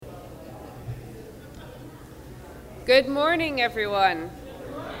Good morning, everyone.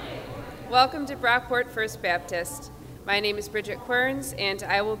 Welcome to Brockport First Baptist. My name is Bridget Querns, and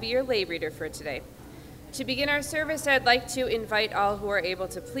I will be your lay reader for today. To begin our service, I'd like to invite all who are able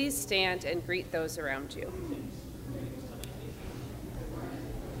to please stand and greet those around you.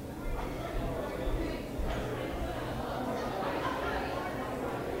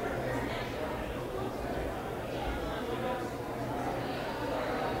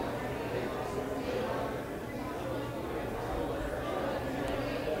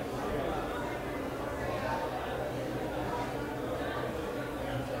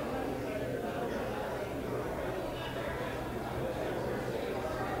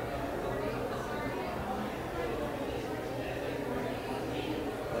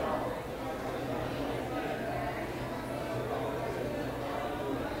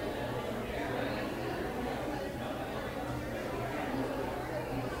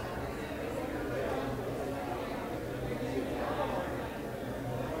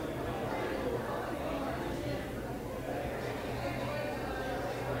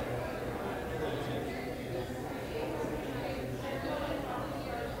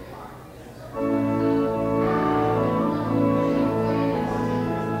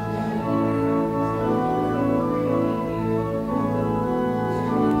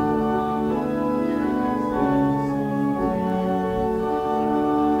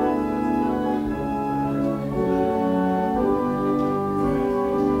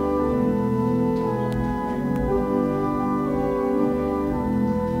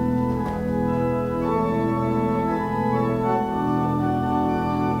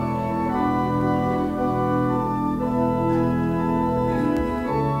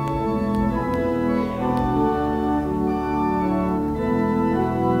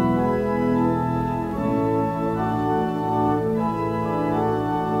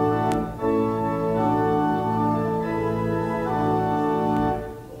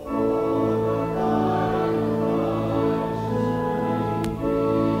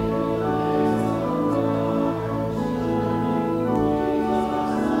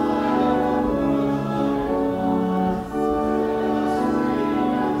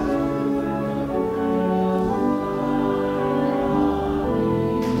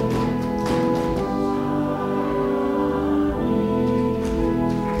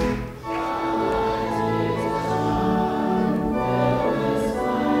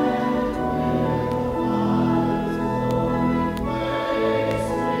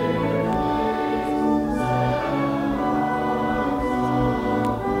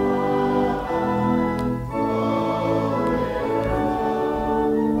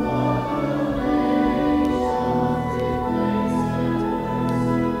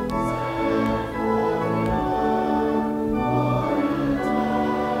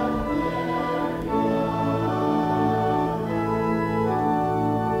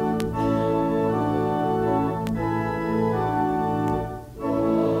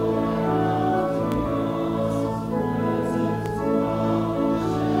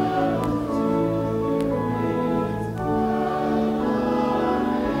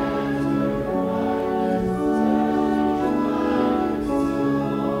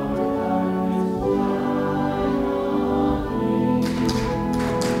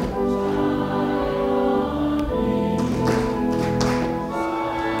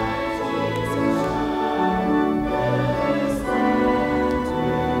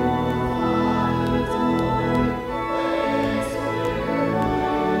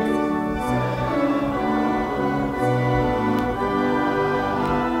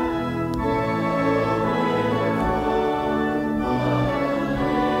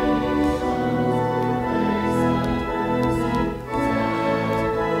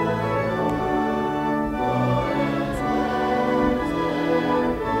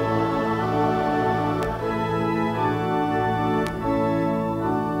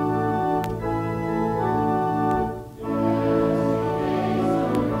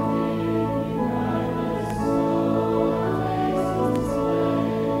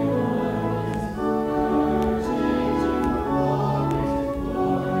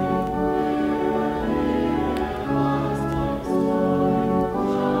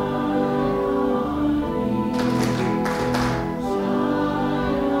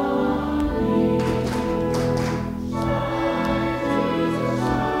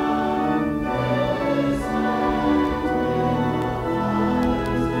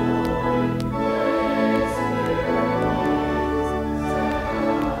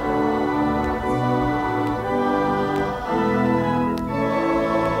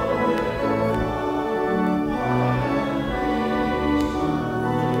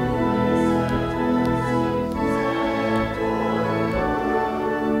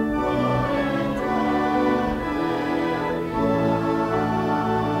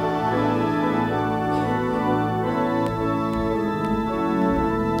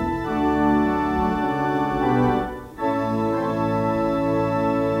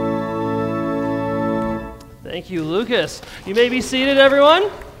 Thank you, Lucas. You may be seated, everyone.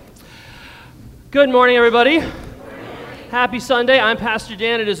 Good morning, everybody. Happy Sunday. I'm Pastor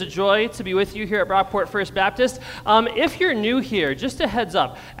Dan. It is a joy to be with you here at Brockport First Baptist. If you're new here, just a heads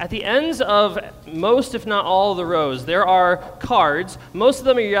up, at the ends of most, if not all, of the rows, there are cards. Most of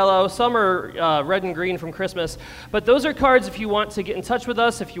them are yellow. Some are red and green from Christmas. But those are cards if you want to get in touch with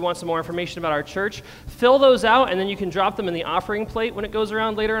us, if you want some more information about our church. Fill those out, and then you can drop them in the offering plate when it goes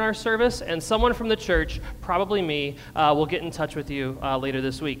around later in our service, and someone from the church, probably me, will get in touch with you later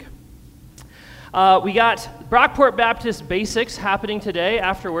this week. We got Brockport Baptist Basics happening today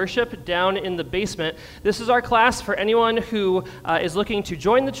after worship down in the basement. This is our class for anyone who is looking to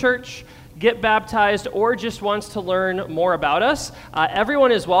join the church, get baptized, or just wants to learn more about us.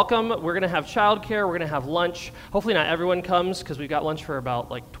 Everyone is welcome. We're going to have childcare. We're going to have lunch. Hopefully not everyone comes because we've got lunch for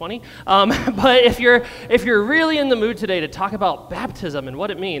about like 20. But if you're really in the mood today to talk about baptism and what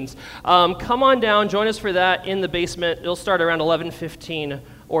it means, come on down. Join us for that in the basement. It'll start around 11:15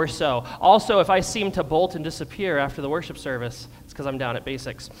 or so. Also, if I seem to bolt and disappear after the worship service, it's because I'm down at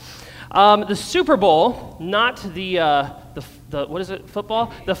Basics. The Super Bowl, not the what is it,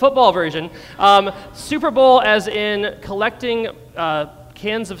 football? The football version. Super Bowl as in collecting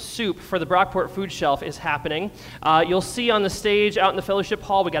cans of soup for the Brockport food shelf is happening. You'll see on the stage out in the fellowship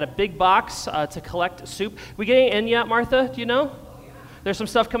hall, we got a big box to collect soup. We getting in yet, Martha? Do you know? There's some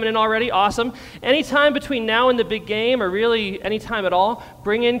stuff coming in already. Awesome. Anytime between now and the big game, or really any time at all,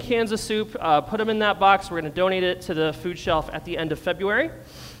 bring in cans of soup, put them in that box. We're going to donate it to the food shelf at the end of February.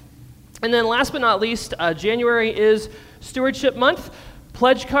 And then last but not least, January is Stewardship Month.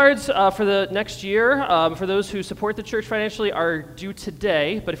 Pledge cards for the next year, for those who support the church financially, are due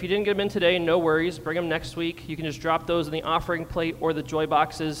today. But if you didn't get them in today, no worries. Bring them next week. You can just drop those in the offering plate or the joy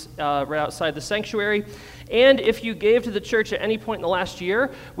boxes right outside the sanctuary. And if you gave to the church at any point in the last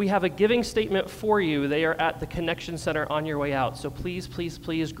year, we have a giving statement for you. They are at the Connection Center on your way out. So please, please,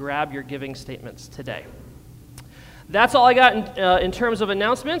 please grab your giving statements today. That's all I got in terms of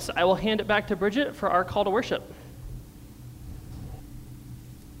announcements. I will hand it back to Bridget for our call to worship.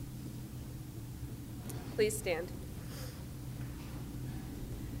 Please stand.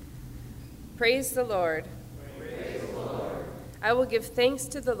 Praise the Lord. Praise the Lord. I will give thanks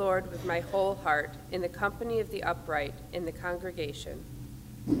to the Lord with my whole heart, in the company of the upright, in the congregation.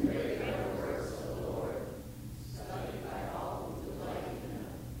 Great are the works of the Lord, studied by all who delight in them.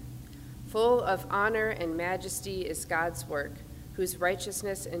 Full of honor and majesty is God's work, whose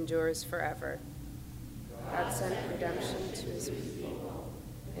righteousness endures forever. God sent redemption to his people,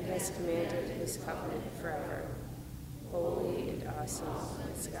 and has commanded his covenant forever. Holy and awesome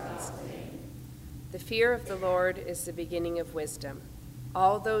is God's name. The fear of the Lord is the beginning of wisdom.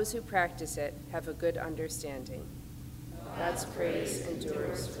 All those who practice it have a good understanding. God's praise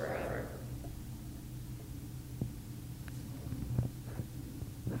endures forever.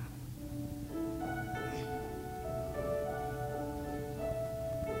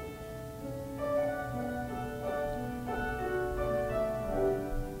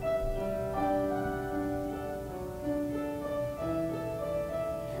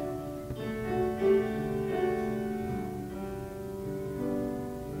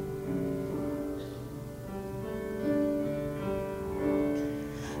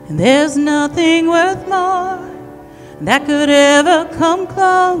 There's nothing worth more that could ever come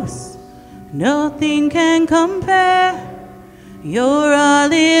close. Nothing can compare. You're our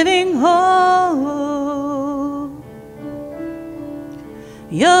living hope.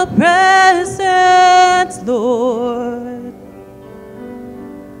 Your presence, Lord.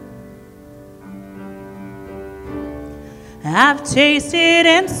 I've tasted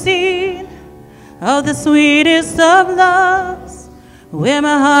and seen of the sweetest of loves, where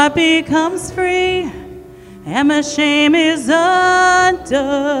my heart becomes free and my shame is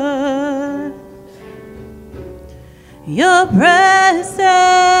undone. Your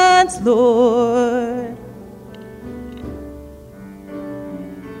presence, Lord.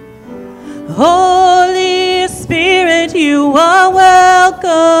 Holy Spirit, you are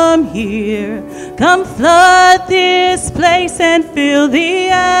welcome here. Come flood this place and fill the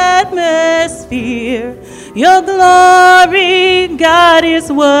atmosphere. Your glory, God, is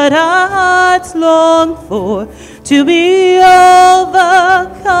what our hearts long for, to be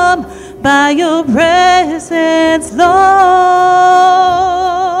overcome by your presence, Lord.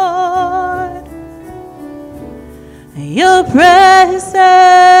 Your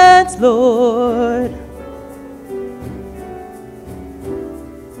presence, Lord.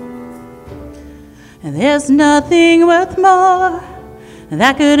 And there's nothing worth more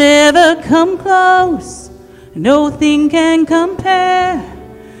that could ever come close. Nothing can compare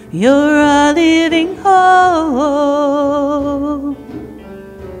You're a living hope.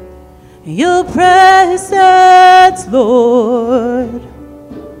 Your presence, Lord.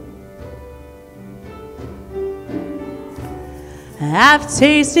 I've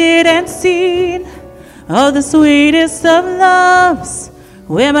tasted and seen of the sweetest of loves,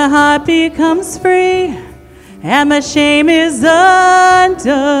 where my heart becomes free and my shame is undone.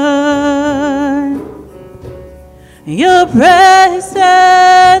 Your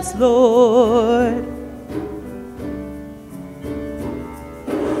presence, Lord.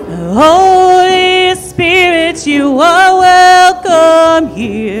 Holy Spirit, you are welcome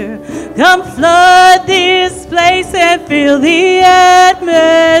here. Come flood this place and fill the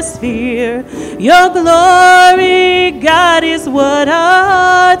atmosphere. Your glory, God, is what our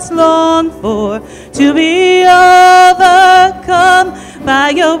hearts long for, to be overcome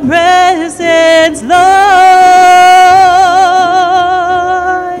by your presence, Lord.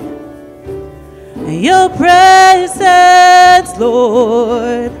 Your presence,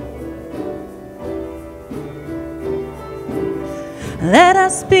 Lord. Let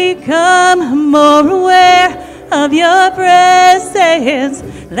us become more aware of your presence.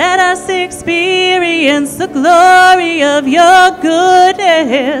 Let us experience the glory of your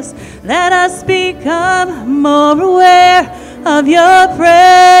goodness. Let us become more aware of your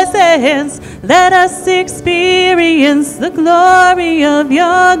presence. Let us experience the glory of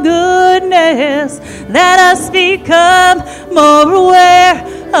your goodness. Let us become more aware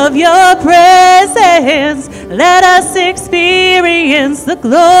of your presence. Let us experience the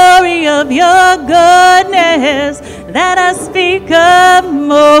glory of your goodness. Let us become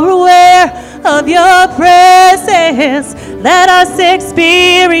more aware of your presence. Let us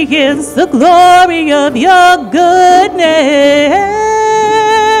experience the glory of your goodness.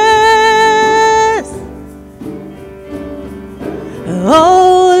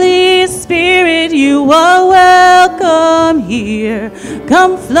 Holy Spirit, you are welcome here.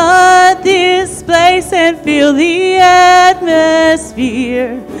 Come flood this place and fill the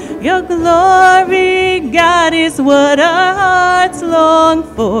atmosphere. Your glory, God, is what our hearts long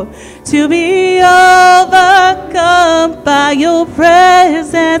for, to be overcome by your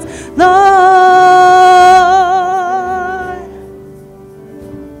presence, Lord.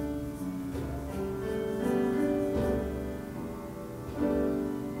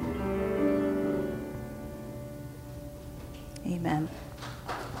 Amen.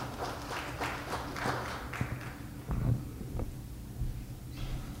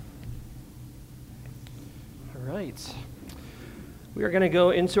 All right. We are going to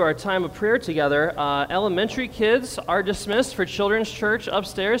go into our time of prayer together. Elementary kids are dismissed for Children's Church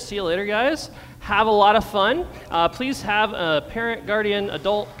upstairs. See you later, guys. Have a lot of fun. Please have a parent, guardian,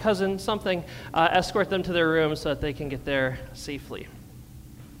 adult, cousin, something, escort them to their room so that they can get there safely.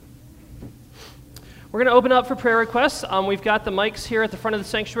 We're going to open up for prayer requests. We've got the mics here at the front of the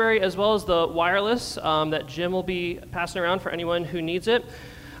sanctuary, as well as the wireless that Jim will be passing around for anyone who needs it.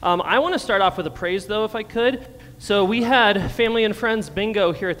 I want to start off with a praise, though, if I could. So we had family and friends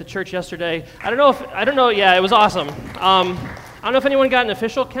bingo here at the church yesterday. I don't know, yeah, it was awesome. I don't know if anyone got an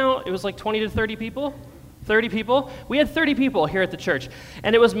official count. It was like 20 to 30 people. 30 people. We had 30 people here at the church,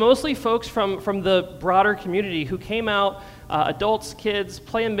 and it was mostly folks from the broader community who came out, adults, kids,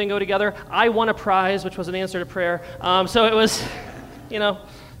 playing bingo together. I won a prize, which was an answer to prayer. So it was,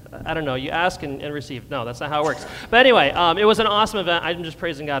 I don't know, you ask and receive. No, that's not how it works. But anyway, it was an awesome event. I'm just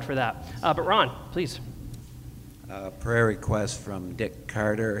praising God for that. But Ron, please. Prayer request from Dick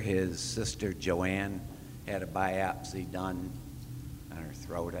Carter. His sister Joanne had a biopsy done on her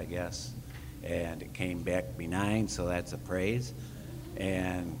throat, I guess, and it came back benign, so that's a praise.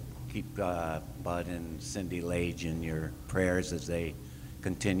 And keep Bud and Cindy Lage in your prayers as they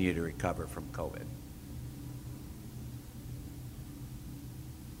continue to recover from COVID.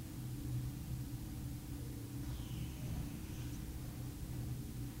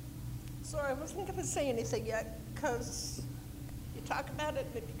 So I wasn't going to say anything yet because you talk about it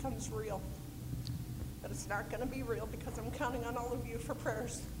and it becomes real. But it's not going to be real because I'm counting on all of you for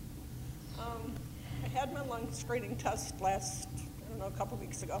prayers. I had my lung screening test a couple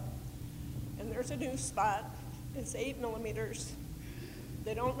weeks ago. And there's a new spot. It's 8 millimeters.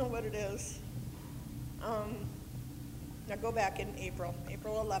 They don't know what it is. Now go back in April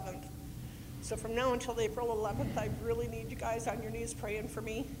 11th. So from now until April 11th, I really need you guys on your knees praying for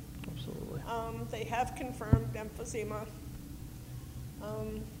me. Absolutely. They have confirmed emphysema.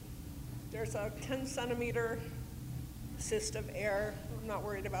 There's a 10 centimeter cyst of air. I'm not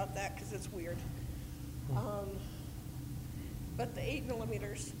worried about that because it's weird. But the 8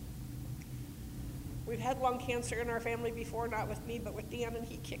 millimeters, We've had lung cancer in our family before, not with me, but with Dan, and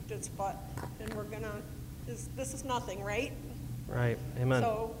he kicked his butt. And we're gonna, this is nothing, right? Right. Amen.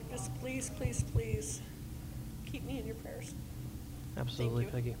 So just please, please, please keep me in your prayers. Absolutely,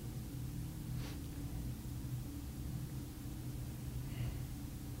 Thank you. Peggy.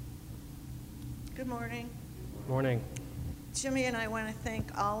 Good morning. Morning. Jimmy and I want to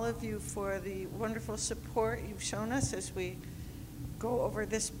thank all of you for the wonderful support you've shown us as we go over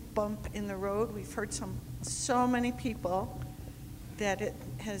this bump in the road. We've heard so many people that it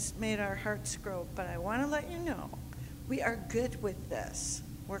has made our hearts grow, but I want to let you know we are good with this.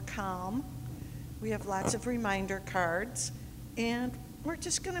 We're calm. We have lots of reminder cards, and we're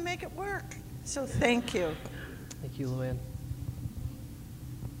just going to make it work. So thank you. Thank you, Luann.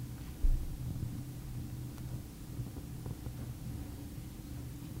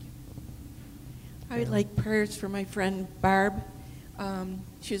 I would like prayers for my friend Barb.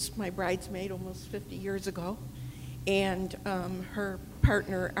 She was my bridesmaid almost 50 years ago. And her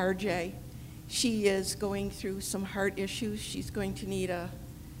partner, RJ, she is going through some heart issues. She's going to need a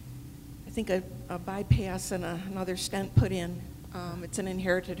bypass and another stent put in. It's an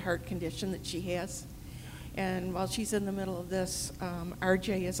inherited heart condition that she has. And while she's in the middle of this,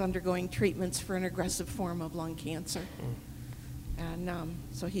 RJ is undergoing treatments for an aggressive form of lung cancer. And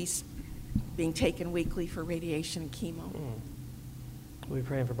so he's being taken weekly for radiation and chemo. We'll be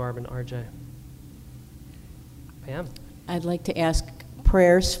praying for Barb and RJ. Pam? I'd like to ask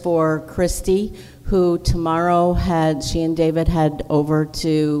prayers for Christy, who tomorrow she and David head over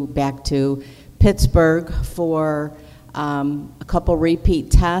back to Pittsburgh for a couple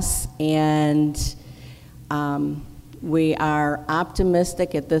repeat tests, and we are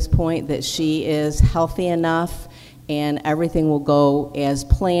optimistic at this point that she is healthy enough and everything will go as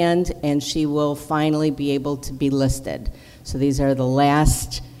planned, and she will finally be able to be listed. So these are the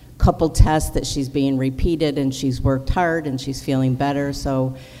last couple tests that she's being repeated, and she's worked hard, and she's feeling better.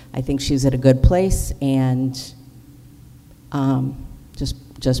 So I think she's at a good place, and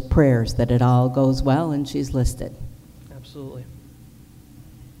just prayers that it all goes well and she's listed. Absolutely.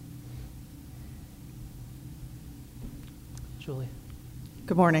 Julie?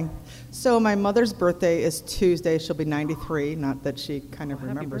 Good morning. So my mother's birthday is Tuesday. She'll be 93. Not that she kind of happy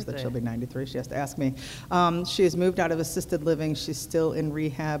remembers that birthday. she'll be 93. She has to ask me. She has moved out of assisted living. She's still in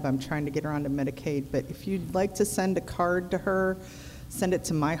rehab. I'm trying to get her onto Medicaid. But if you'd like to send a card to her, send it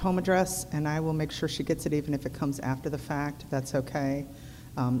to my home address, and I will make sure she gets it even if it comes after the fact, if that's okay.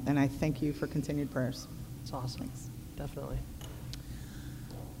 And I thank you for continued prayers. That's awesome. Thanks. Definitely.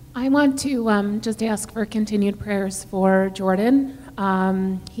 I want to just ask for continued prayers for Jordan.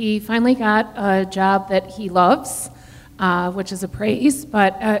 He finally got a job that he loves, which is a praise,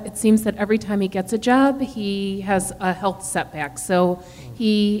 but it seems that every time he gets a job, he has a health setback. So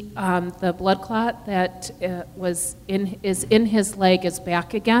the blood clot that is in his leg is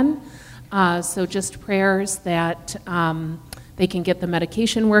back again. So just prayers that they can get the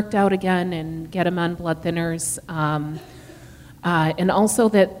medication worked out again and get him on blood thinners. And also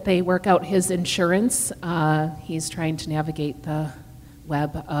that they work out his insurance. He's trying to navigate the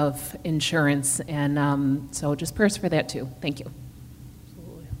web of insurance, and so just prayers for that too. Thank you.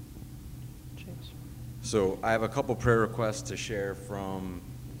 Absolutely. James? So I have a couple prayer requests to share from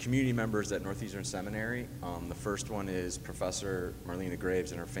community members at Northeastern Seminary. The first one is Professor Marlena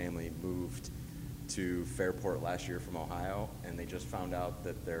Graves and her family moved to Fairport last year from Ohio, and they just found out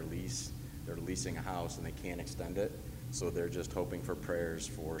that they're leasing a house and they can't extend it. So they're just hoping for prayers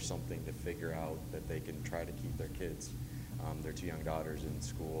for something to figure out that they can try to keep their kids, their two young daughters, in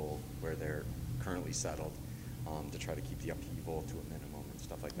school where they're currently settled, to try to keep the upheaval to a minimum and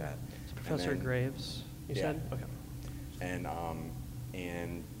stuff like that. It's Professor Graves, you said? Okay.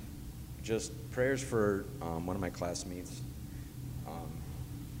 And just prayers for one of my classmates,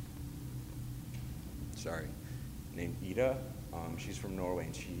 named Ida. She's from Norway,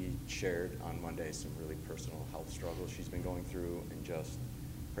 and she shared on Monday some really personal health struggles she's been going through, and just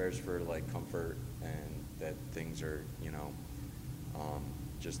prayers for comfort and that things are,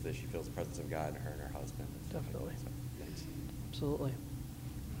 just that she feels the presence of God in her and her husband. Definitely. So, thanks. Absolutely.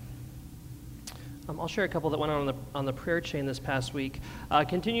 I'll share a couple that went on the prayer chain this past week.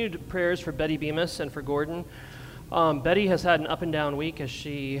 Continued prayers for Betty Bemis and for Gordon. Betty has had an up and down week as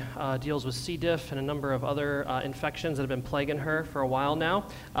she deals with C. diff and a number of other infections that have been plaguing her for a while now.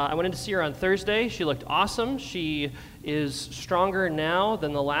 I went in to see her on Thursday. She looked awesome. She is stronger now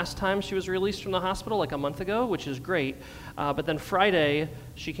than the last time she was released from the hospital, like a month ago, which is great. But then Friday,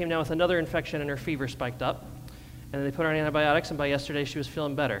 she came down with another infection and her fever spiked up. and they put her on antibiotics, and by yesterday she was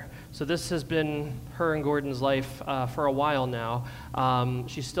feeling better. So this has been her and Gordon's life for a while now.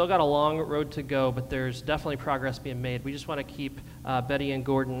 She's still got a long road to go, but there's definitely progress being made. We just want to keep Betty and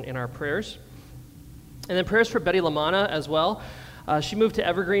Gordon in our prayers. And then prayers for Betty LaManna as well. She moved to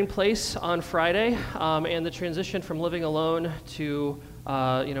Evergreen Place on Friday, and the transition from living alone to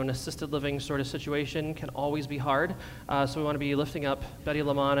an assisted living sort of situation can always be hard. So we want to be lifting up Betty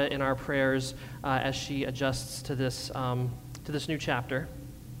LaManna in our prayers as she adjusts to this new chapter.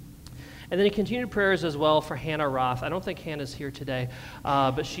 And then continued prayers as well for Hannah Roth. I don't think Hannah's here today,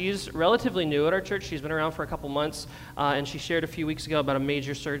 but she's relatively new at our church. She's been around for a couple months, and she shared a few weeks ago about a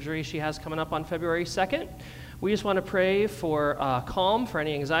major surgery she has coming up on February 2nd. We just want to pray for calm, for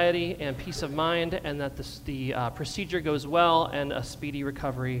any anxiety, and peace of mind, and that the procedure goes well, and a speedy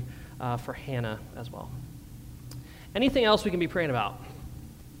recovery for Hannah as well. Anything else we can be praying about?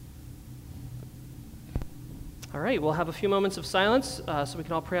 All right, we'll have a few moments of silence so we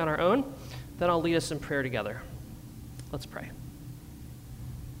can all pray on our own. Then I'll lead us in prayer together. Let's pray.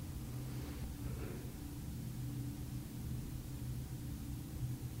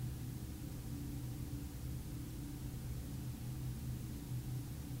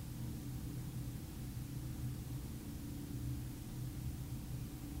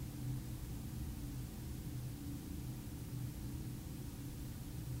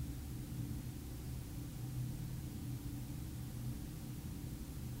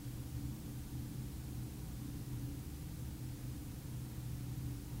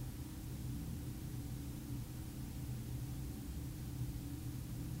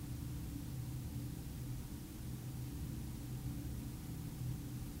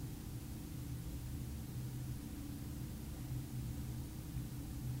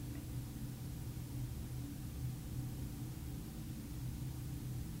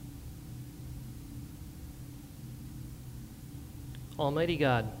 Almighty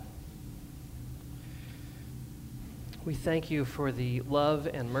God, we thank you for the love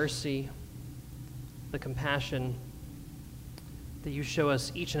and mercy, the compassion that you show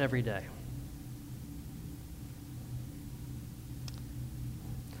us each and every day.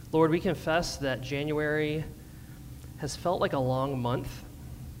 Lord, we confess that January has felt like a long month.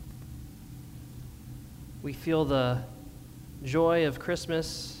 We feel the joy of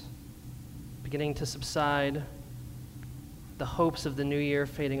Christmas beginning to subside, the hopes of the new year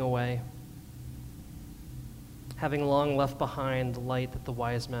fading away, having long left behind the light that the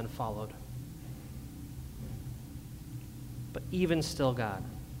wise men followed. But even still, God,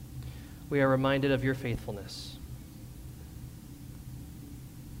 we are reminded of your faithfulness.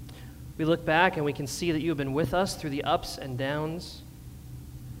 We look back and we can see that you have been with us through the ups and downs,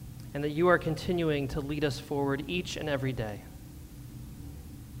 and that you are continuing to lead us forward each and every day.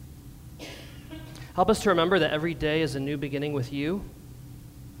 Help us to remember that every day is a new beginning with you.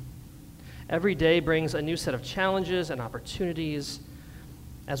 Every day brings a new set of challenges and opportunities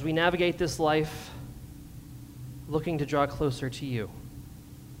as we navigate this life, looking to draw closer to you.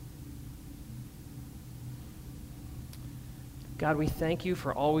 God, we thank you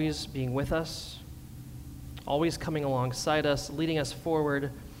for always being with us, always coming alongside us, leading us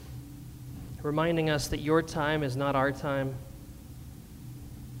forward, reminding us that your time is not our time.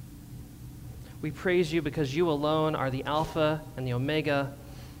 We praise you because you alone are the Alpha and the Omega,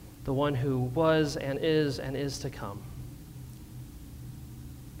 the one who was and is to come.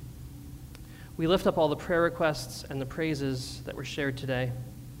 We lift up all the prayer requests and the praises that were shared today.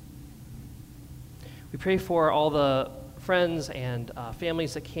 We pray for all the friends and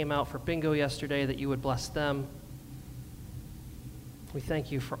families that came out for bingo yesterday, that you would bless them. We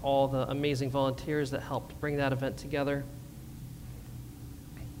thank you for all the amazing volunteers that helped bring that event together.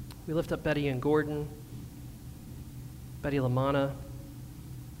 We lift up Betty and Gordon, Betty LaManna,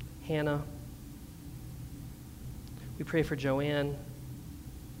 Hannah. We pray for Joanne,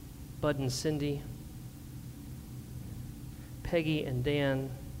 Bud and Cindy, Peggy and Dan,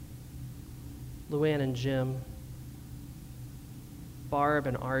 Luann and Jim, Barb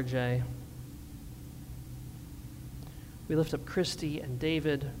and RJ. We lift up Christy and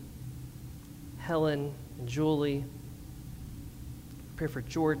David, Helen and Julie. Pray for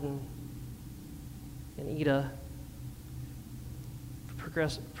Jordan and Ida, for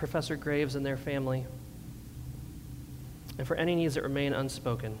Professor Graves and their family, and for any needs that remain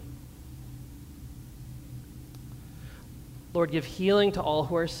unspoken. Lord, give healing to all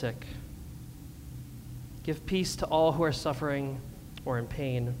who are sick. Give peace to all who are suffering or in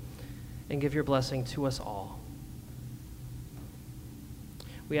pain, and give your blessing to us all.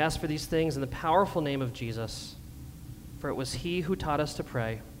 We ask for these things in the powerful name of Jesus, for it was he who taught us to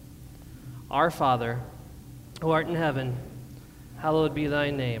pray, Our Father, who art in heaven, hallowed be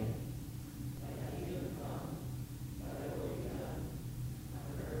thy name.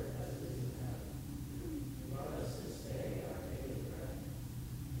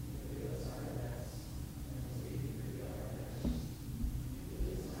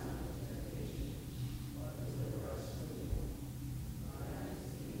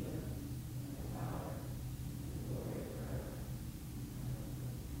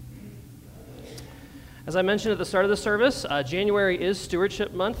 As I mentioned at the start of the service, January is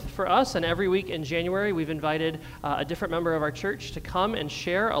Stewardship Month for us, and every week in January we've invited a different member of our church to come and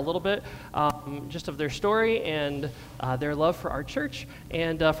share a little bit just of their story and their love for our church.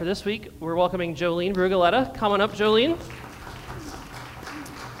 And for this week, we're welcoming Jolene Brugaletta. Come on up, Jolene.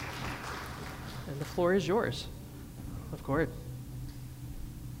 And the floor is yours. Of course.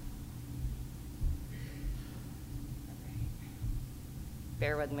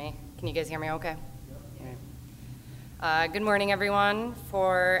 Bear with me. Can you guys hear me okay? Good morning, everyone.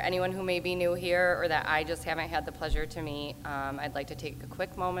 For anyone who may be new here or that I just haven't had the pleasure to meet, I'd like to take a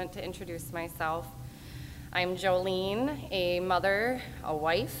quick moment to introduce myself. I'm Jolene, a mother, a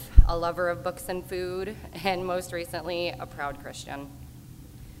wife, a lover of books and food, and most recently, a proud Christian.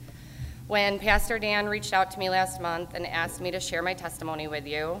 When Pastor Dan reached out to me last month and asked me to share my testimony with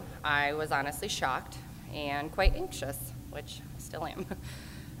you, I was honestly shocked and quite anxious, which I still am.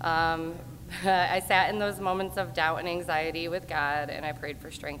 I sat in those moments of doubt and anxiety with God, and I prayed for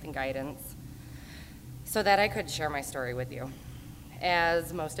strength and guidance so that I could share my story with you.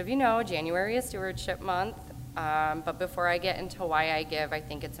 As most of you know, January is Stewardship Month, but before I get into why I give, I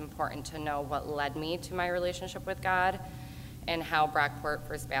think it's important to know what led me to my relationship with God and how Brockport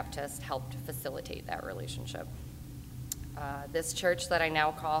First Baptist helped facilitate that relationship. This church that I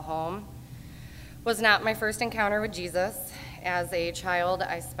now call home was not my first encounter with Jesus. As a child,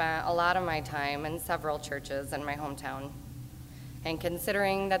 I spent a lot of my time in several churches in my hometown. And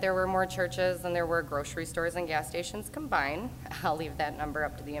considering that there were more churches than there were grocery stores and gas stations combined, I'll leave that number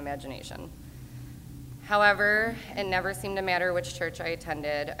up to the imagination. However, it never seemed to matter which church I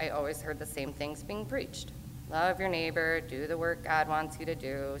attended. I always heard the same things being preached. Love your neighbor, do the work God wants you to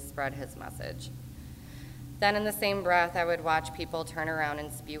do, spread his message. Then in the same breath, I would watch people turn around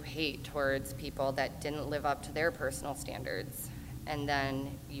and spew hate towards people that didn't live up to their personal standards, and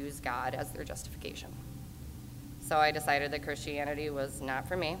then use God as their justification. So I decided that Christianity was not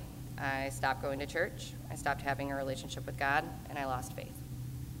for me. I stopped going to church, I stopped having a relationship with God, and I lost faith.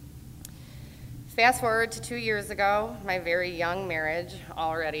 Fast forward to 2 years ago, my very young marriage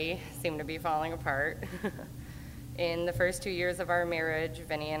already seemed to be falling apart. In the first 2 years of our marriage,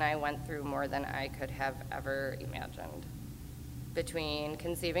 Vinny and I went through more than I could have ever imagined. Between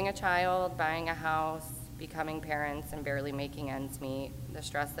conceiving a child, buying a house, becoming parents, and barely making ends meet, the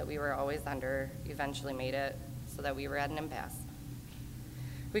stress that we were always under eventually made it so that we were at an impasse.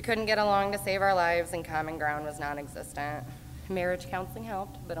 We couldn't get along to save our lives, and common ground was non-existent. Marriage counseling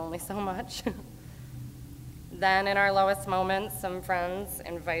helped, but only so much. Then, in our lowest moments, some friends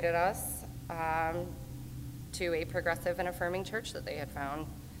invited us to a progressive and affirming church that they had found.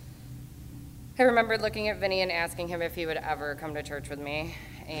 I remembered looking at Vinny and asking him if he would ever come to church with me,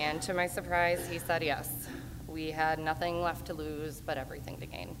 and to my surprise, he said yes. We had nothing left to lose, but everything to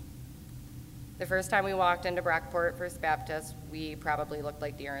gain. The first time we walked into Brockport First Baptist, we probably looked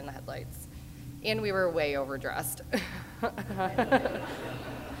like deer in the headlights, and we were way overdressed.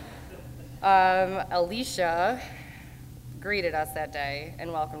 Alicia greeted us that day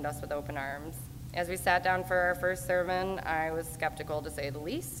and welcomed us with open arms. As we sat down for our first sermon, I was skeptical to say the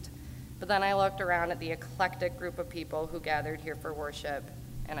least, but then I looked around at the eclectic group of people who gathered here for worship,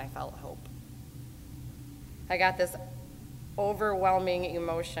 and I felt hope. I got this overwhelming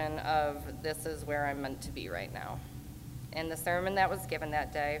emotion of this is where I'm meant to be right now. And the sermon that was given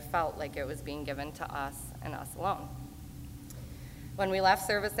that day felt like it was being given to us and us alone. When we left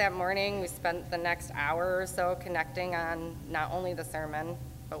service that morning, we spent the next hour or so connecting on not only the sermon,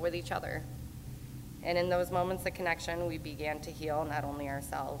 but with each other. And in those moments of connection, we began to heal not only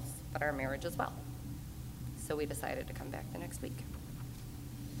ourselves, but our marriage as well. So we decided to come back the next week.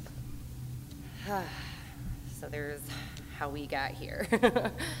 So there's how we got here.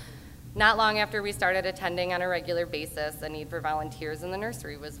 Not long after we started attending on a regular basis, the need for volunteers in the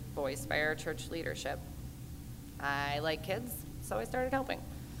nursery was voiced by our church leadership. I like kids, so I started helping.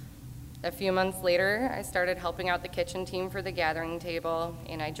 A few months later, I started helping out the kitchen team for the gathering table,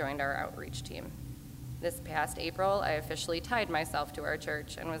 and I joined our outreach team. This past April, I officially tied myself to our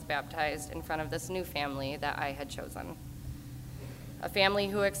church and was baptized in front of this new family that I had chosen. A family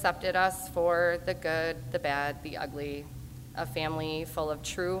who accepted us for the good, the bad, the ugly, a family full of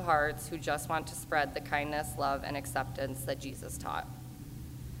true hearts who just want to spread the kindness, love, and acceptance that Jesus taught.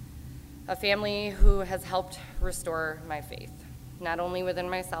 A family who has helped restore my faith, not only within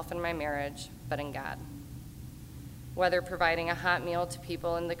myself and my marriage, but in God. Whether providing a hot meal to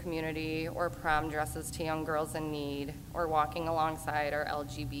people in the community, or prom dresses to young girls in need, or walking alongside our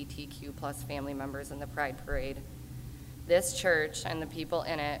LGBTQ plus family members in the Pride Parade, this church and the people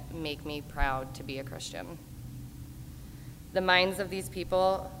in it make me proud to be a Christian. The minds of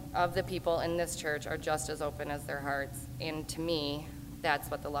the people in this church are just as open as their hearts, and to me, that's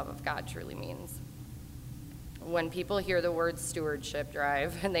what the love of God truly means. When people hear the word stewardship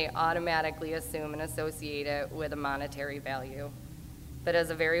drive, they automatically assume and associate it with a monetary value. But as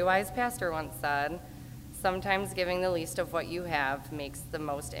a very wise pastor once said, sometimes giving the least of what you have makes the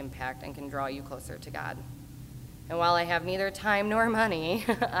most impact and can draw you closer to God. And while I have neither time nor money,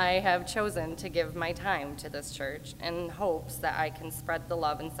 I have chosen to give my time to this church in hopes that I can spread the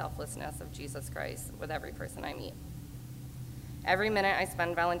love and selflessness of Jesus Christ with every person I meet. Every minute I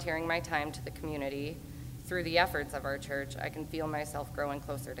spend volunteering my time to the community, through the efforts of our church, I can feel myself growing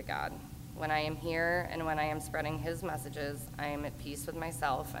closer to God. When I am here and when I am spreading his messages, I am at peace with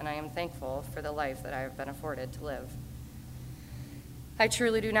myself, and I am thankful for the life that I have been afforded to live. I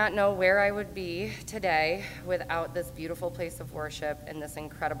truly do not know where I would be today without this beautiful place of worship and this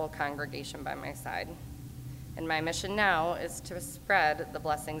incredible congregation by my side. And my mission now is to spread the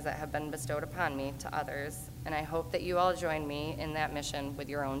blessings that have been bestowed upon me to others, and I hope that you all join me in that mission with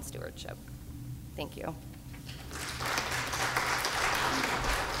your own stewardship. Thank you.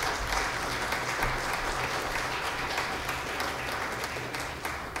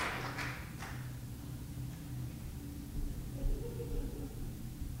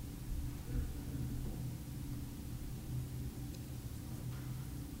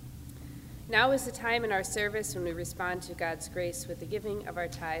 Now is the time in our service when we respond to God's grace with the giving of our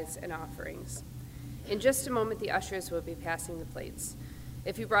tithes and offerings. In just a moment, the ushers will be passing the plates.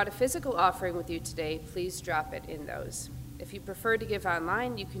 If you brought a physical offering with you today, please drop it in those. If you prefer to give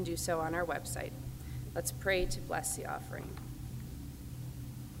online, you can do so on our website. Let's pray to bless the offering.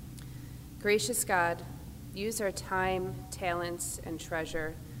 Gracious God, use our time, talents, and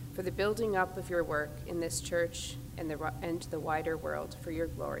treasure for the building up of your work in this church and the wider world for your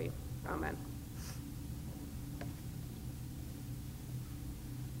glory. Amen.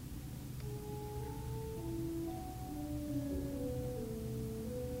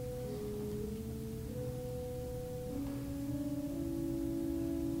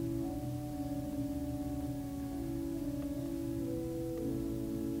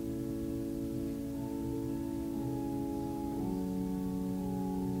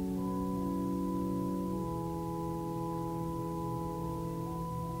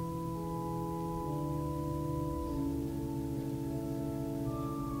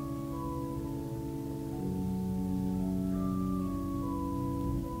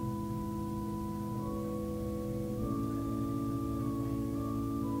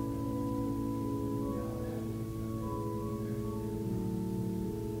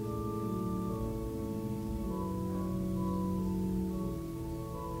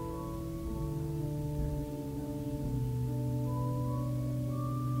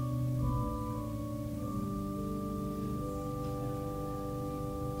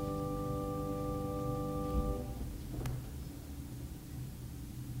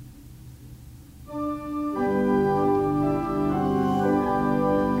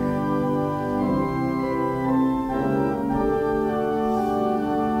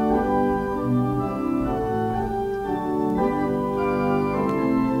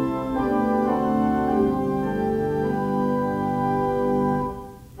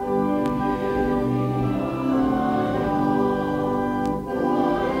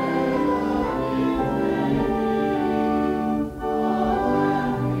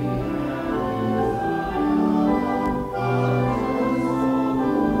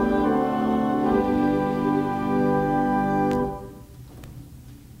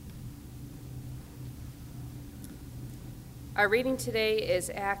 Our reading today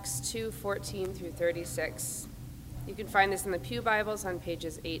is Acts 2:14 through 36. You can find this in the Pew Bibles on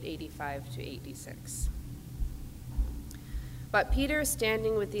pages 885 to 86. But Peter,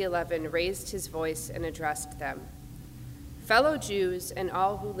 standing with the 11, raised his voice and addressed them. Fellow Jews and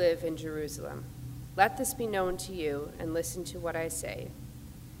all who live in Jerusalem, let this be known to you, and listen to what I say.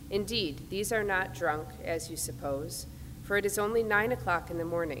 Indeed, these are not drunk, as you suppose, for it is only 9 o'clock in the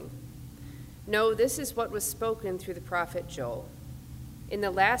morning. No, this is what was spoken through the prophet Joel. In the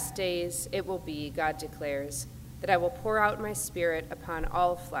last days it will be, God declares, that I will pour out my spirit upon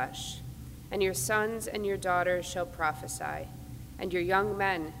all flesh, and your sons and your daughters shall prophesy, and your young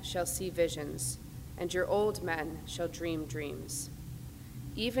men shall see visions, and your old men shall dream dreams.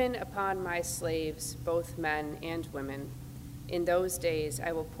 Even upon my slaves, both men and women, in those days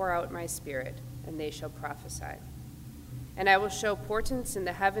I will pour out my Spirit, and they shall prophesy. And I will show portents in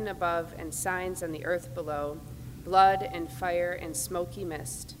the heaven above and signs on the earth below, blood and fire and smoky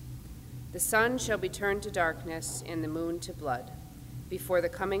mist. The sun shall be turned to darkness and the moon to blood, before the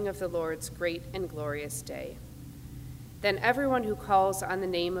coming of the Lord's great and glorious day. Then everyone who calls on the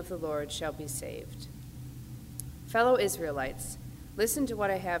name of the Lord shall be saved. Fellow Israelites, listen to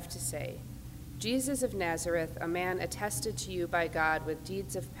what I have to say. Jesus of Nazareth, a man attested to you by God with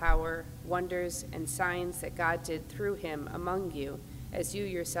deeds of power, wonders, and signs that God did through him among you, as you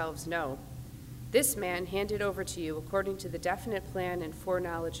yourselves know. This man handed over to you according to the definite plan and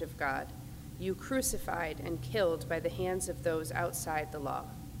foreknowledge of God, you crucified and killed by the hands of those outside the law.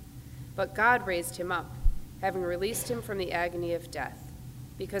 But God raised him up, having released him from the agony of death,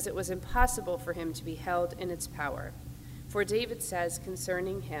 because it was impossible for him to be held in its power. For David says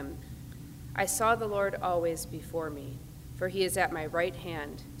concerning him, I saw the Lord always before me, for he is at my right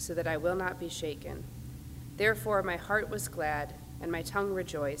hand, so that I will not be shaken. Therefore my heart was glad, and my tongue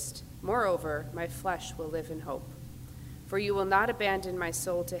rejoiced. Moreover, my flesh will live in hope. For you will not abandon my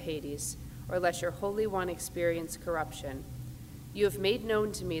soul to Hades, or let your Holy One experience corruption. You have made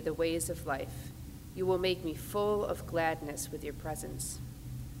known to me the ways of life. You will make me full of gladness with your presence.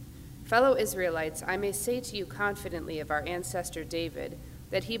 Fellow Israelites, I may say to you confidently of our ancestor David,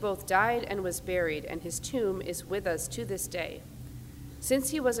 that he both died and was buried, and his tomb is with us to this day. Since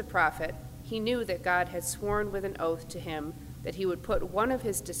he was a prophet, he knew that God had sworn with an oath to him that he would put one of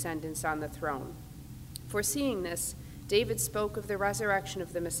his descendants on the throne. Foreseeing this, David spoke of the resurrection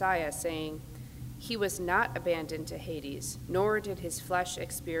of the Messiah, saying, he was not abandoned to Hades, nor did his flesh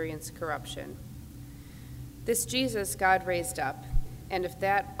experience corruption. This Jesus God raised up, and of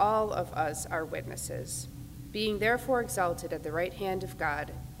that all of us are witnesses. Being therefore exalted at the right hand of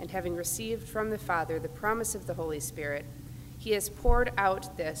God, and having received from the Father the promise of the Holy Spirit, he has poured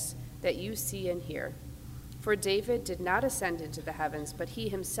out this that you see and hear. For David did not ascend into the heavens, but he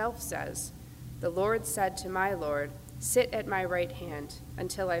himself says, the Lord said to my Lord, sit at my right hand,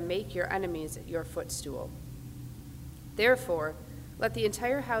 until I make your enemies your footstool. Therefore, let the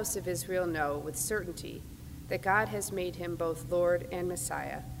entire house of Israel know with certainty that God has made him both Lord and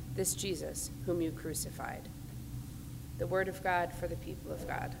Messiah, this Jesus whom you crucified. The word of God for the people of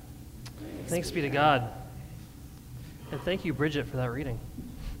God. Thanks be to God. And thank you, Bridget, for that reading.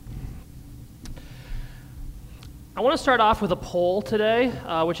 I want to start off with a poll today,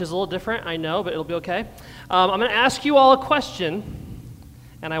 which is a little different, I know, but it'll be okay. I'm going to ask you all a question,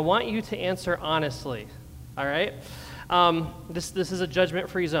 and I want you to answer honestly, all right? This is a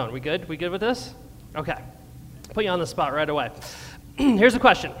judgment-free zone. We good? We good with this? Okay. Put you on the spot right away. Here's the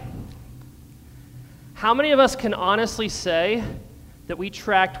question. How many of us can honestly say that we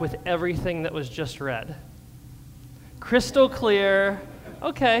tracked with everything that was just read? Crystal clear.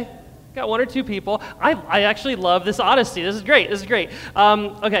 Okay. Got one or two people. I actually love this honesty. This is great. This is great.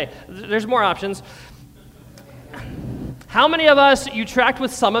 Okay, there's more options. How many of us, you tracked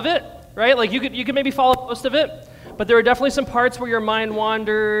with some of it, right? Like you could maybe follow most of it, but there were definitely some parts where your mind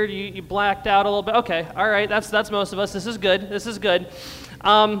wandered, you blacked out a little bit. Okay, all right, that's most of us. This is good. This is good.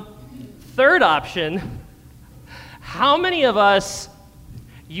 Third option, how many of us,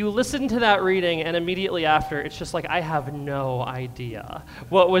 you listen to that reading and immediately after, it's just like, I have no idea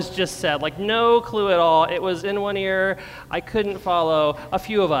what was just said. Like, no clue at all. It was in one ear. I couldn't follow. A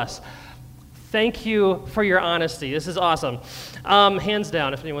few of us. Thank you for your honesty. This is awesome. Hands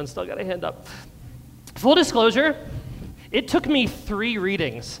down, if anyone's still got a hand up. Full disclosure, it took me 3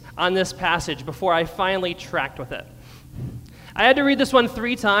 readings on this passage before I finally tracked with it. I had to read this one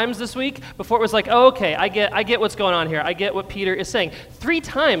 3 times this week before it was like, oh, okay, I get what's going on here. I get what Peter is saying. 3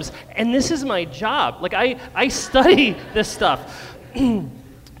 times, and this is my job. Like, I study this stuff.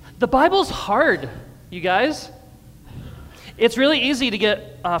 The Bible's hard, you guys. It's really easy to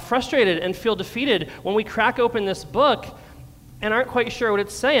get frustrated and feel defeated when we crack open this book and aren't quite sure what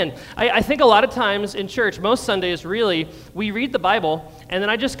it's saying. I think a lot of times in church, most Sundays really, we read the Bible, and then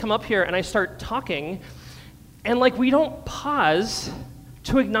I just come up here and I start talking, and like we don't pause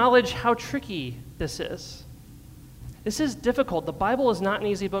to acknowledge how tricky this is. This is difficult. The Bible is not an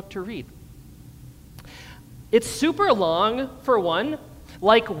easy book to read. It's super long, for one.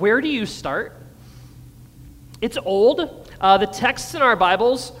 Like, where do you start? It's old. The texts in our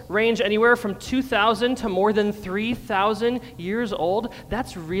Bibles range anywhere from 2,000 to more than 3,000 years old.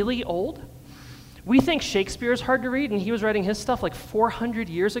 That's really old. We think Shakespeare is hard to read, and he was writing his stuff like 400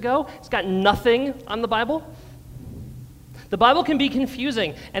 years ago. It's got nothing on the Bible. The Bible can be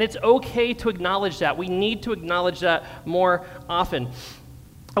confusing, and it's okay to acknowledge that. We need to acknowledge that more often.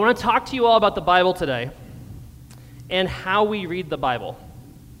 I want to talk to you all about the Bible today and how we read the Bible.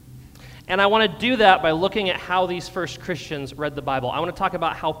 And I want to do that by looking at how these first Christians read the Bible. I want to talk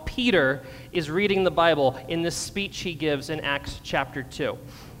about how Peter is reading the Bible in this speech he gives in Acts chapter 2.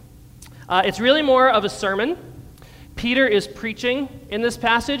 It's really more of a sermon. Peter is preaching in this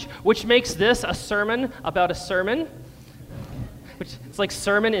passage, which makes this a sermon about a sermon. It's like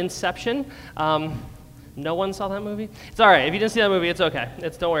sermon inception. No one saw that movie? It's all right. If you didn't see that movie, it's okay.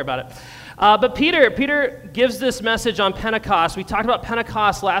 Don't worry about it. But Peter gives this message on Pentecost. We talked about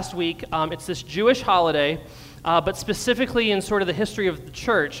Pentecost last week. It's this Jewish holiday, but specifically in sort of the history of the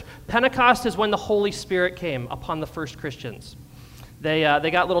church. Pentecost is when the Holy Spirit came upon the first Christians. They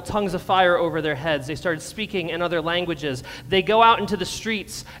got little tongues of fire over their heads. They started speaking in other languages. They go out into the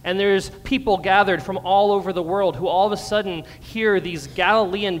streets, and there's people gathered from all over the world who all of a sudden hear these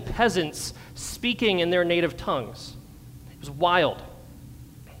Galilean peasants speaking in their native tongues. It was wild.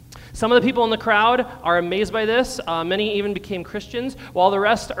 Some of the people in the crowd are amazed by this. Many even became Christians, while the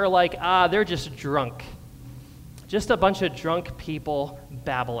rest are like, they're just drunk. Just a bunch of drunk people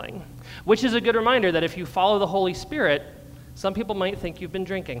babbling, which is a good reminder that if you follow the Holy Spirit, some people might think you've been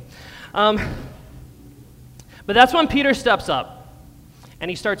drinking. But that's when Peter steps up, and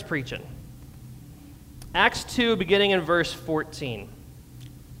he starts preaching. Acts 2, beginning in verse 14.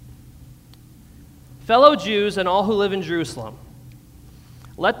 Fellow Jews and all who live in Jerusalem,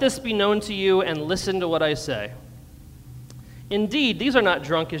 let this be known to you and listen to what I say. Indeed, these are not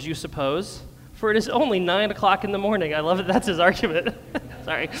drunk as you suppose, for it is only 9 o'clock in the morning. I love it. That's his argument.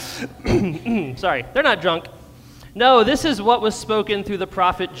 Sorry. Sorry. They're not drunk. No, this is what was spoken through the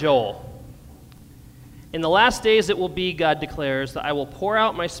prophet Joel. In the last days it will be, God declares, that I will pour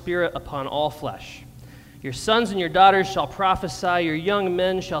out my spirit upon all flesh. Your sons and your daughters shall prophesy, your young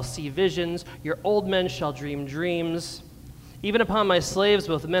men shall see visions, your old men shall dream dreams. Even upon my slaves,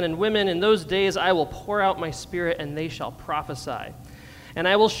 both men and women, in those days I will pour out my spirit, and they shall prophesy. And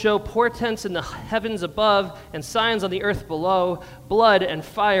I will show portents in the heavens above and signs on the earth below, blood and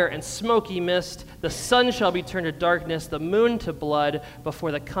fire and smoky mist. The sun shall be turned to darkness, the moon to blood,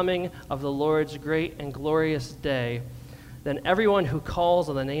 before the coming of the Lord's great and glorious day. Then everyone who calls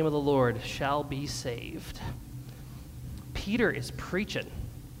on the name of the Lord shall be saved. Peter is preaching.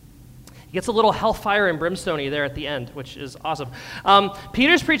 He gets a little hellfire and brimstone-y there at the end, which is awesome.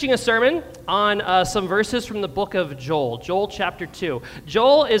 Peter's preaching a sermon on some verses from the book of Joel, Joel chapter 2.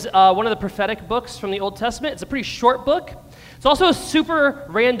 Joel is one of the prophetic books from the Old Testament. It's a pretty short book. It's also a super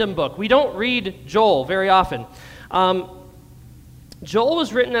random book. We don't read Joel very often. Joel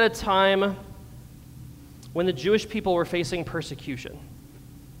was written at a time when the Jewish people were facing persecution.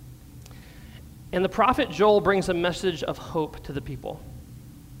 And the prophet Joel brings a message of hope to the people.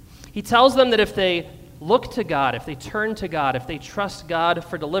 He tells them that if they look to God, if they turn to God, if they trust God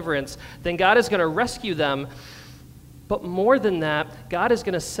for deliverance, then God is going to rescue them. But more than that, God is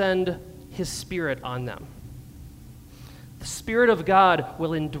going to send his Spirit on them. The Spirit of God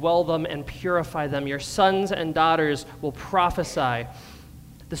will indwell them and purify them. Your sons and daughters will prophesy.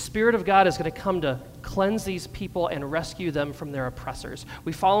 The Spirit of God is going to come to cleanse these people and rescue them from their oppressors.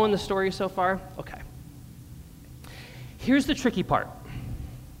 We following the story so far? Okay. Here's the tricky part.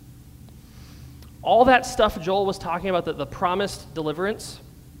 All that stuff Joel was talking about, the promised deliverance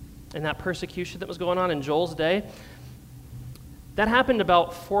and that persecution that was going on in Joel's day, that happened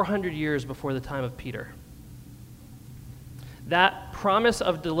about 400 years before the time of Peter. That promise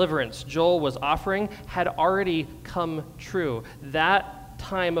of deliverance Joel was offering had already come true. That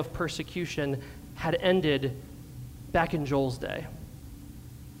time of persecution had ended back in Joel's day.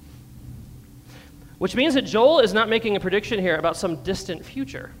 Which means that Joel is not making a prediction here about some distant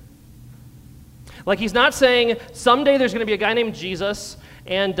future. Like, he's not saying someday there's going to be a guy named Jesus,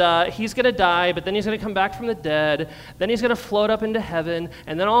 and he's going to die, but then he's going to come back from the dead, then he's going to float up into heaven,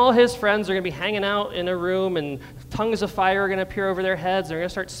 and then all his friends are going to be hanging out in a room, and tongues of fire are going to appear over their heads, they're going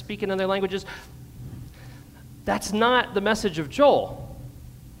to start speaking in their languages. That's not the message of Joel.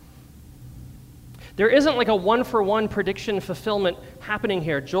 There isn't like a one-for-one prediction fulfillment happening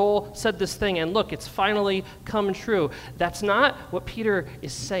here. Joel said this thing, and look, it's finally come true. That's not what Peter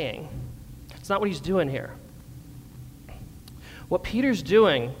is saying. It's not what he's doing here. What Peter's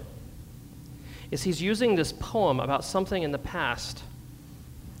doing is he's using this poem about something in the past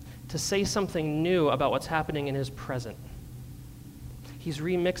to say something new about what's happening in his present. He's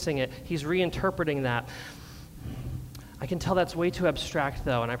remixing it. He's reinterpreting that. I can tell that's way too abstract,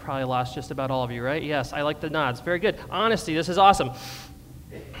 though, and I probably lost just about all of you, right? Yes, I like the nods. Very good. Honesty, this is awesome.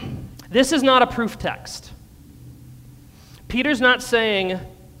 This is not a proof text. Peter's not saying,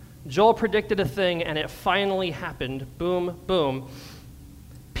 Joel predicted a thing and it finally happened. Boom, boom.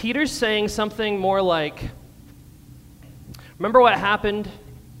 Peter's saying something more like, remember what happened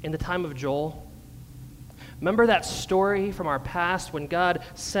in the time of Joel? Remember that story from our past when God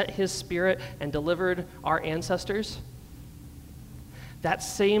sent his Spirit and delivered our ancestors? That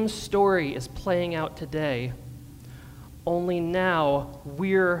same story is playing out today, only now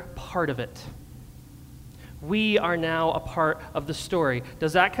we're part of it. We are now a part of the story.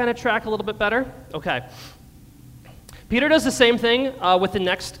 Does that kind of track a little bit better? Okay. Peter does the same thing with the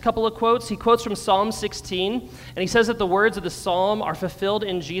next couple of quotes. He quotes from Psalm 16, and he says that the words of the psalm are fulfilled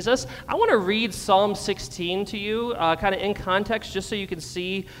in Jesus. I want to read Psalm 16 to you, kind of in context, just so you can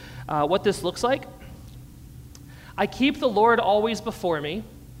see what this looks like. I keep the Lord always before me,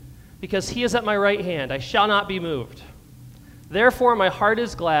 because he is at my right hand. I shall not be moved. Therefore my heart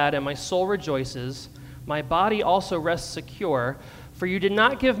is glad, and my soul rejoices. My body also rests secure, for you did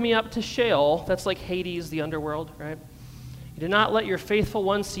not give me up to Sheol. That's like Hades, the underworld, right? You did not let your faithful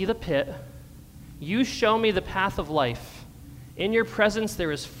one see the pit. You show me the path of life. In your presence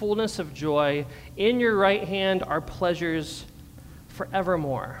there is fullness of joy. In your right hand are pleasures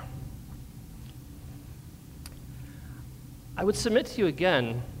forevermore. I would submit to you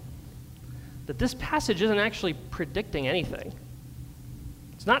again that this passage isn't actually predicting anything.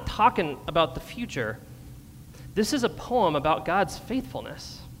 It's not talking about the future. This is a poem about God's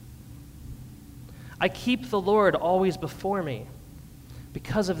faithfulness. I keep the Lord always before me.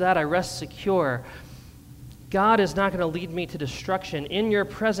 Because of that, I rest secure. God is not going to lead me to destruction. In your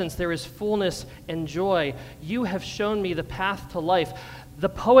presence, there is fullness and joy. You have shown me the path to life. The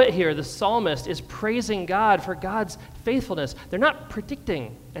poet here, the psalmist, is praising God for God's faithfulness. They're not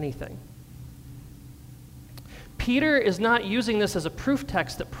predicting anything. Peter is not using this as a proof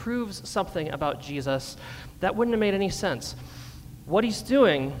text that proves something about Jesus. That wouldn't have made any sense. What he's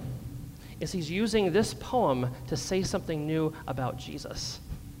doing is he's using this poem to say something new about Jesus.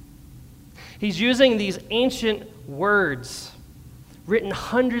 He's using these ancient words written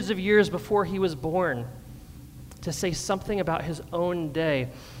hundreds of years before he was born to say something about his own day.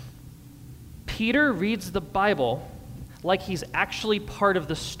 Peter reads the Bible like he's actually part of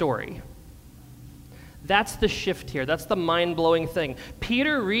the story. That's the shift here. That's the mind-blowing thing.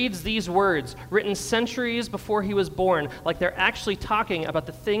 Peter reads these words written centuries before he was born like they're actually talking about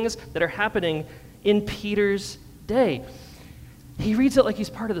the things that are happening in Peter's day. He reads it like he's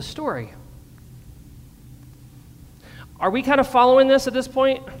part of the story. Are we kind of following this at this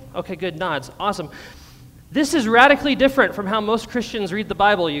point? Okay, good, nods. Awesome. This is radically different from how most Christians read the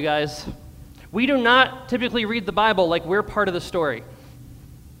Bible, you guys. We do not typically read the Bible like we're part of the story.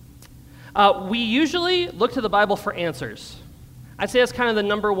 We usually look to the Bible for answers. I'd say that's kind of the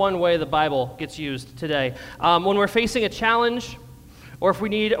number one way the Bible gets used today. When we're facing a challenge, or if we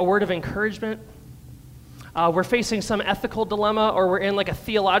need a word of encouragement, we're facing some ethical dilemma, or we're in like a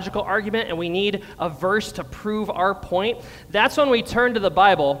theological argument and we need a verse to prove our point, that's when we turn to the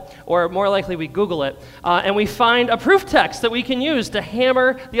Bible, or more likely we Google it, and we find a proof text that we can use to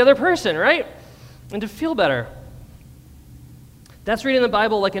hammer the other person, right? And to feel better. That's reading the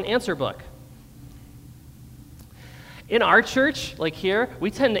Bible like an answer book. In our church, like here, we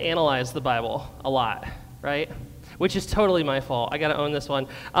tend to analyze the Bible a lot, right? Which is totally my fault. I got to own this one.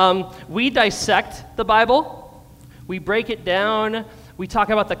 We dissect the Bible. We break it down. We talk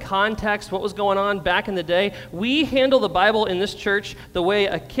about the context, what was going on back in the day. We handle the Bible in this church the way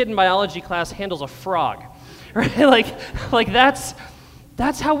a kid in biology class handles a frog, right? Like that's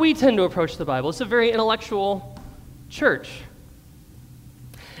how we tend to approach the Bible. It's a very intellectual church.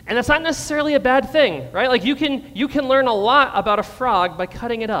 And that's not necessarily a bad thing, right? Like you can learn a lot about a frog by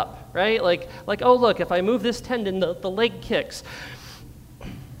cutting it up, right? Like oh look, if I move this tendon, the leg kicks.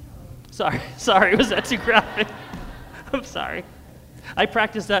 Sorry, was that too graphic? I'm sorry. I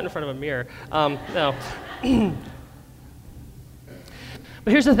practiced that in front of a mirror. No.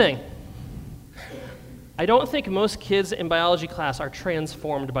 But here's the thing. I don't think most kids in biology class are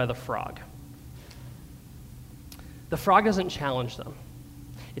transformed by the frog. The frog doesn't challenge them.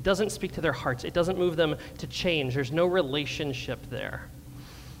 It doesn't speak to their hearts. It doesn't move them to change. There's no relationship there.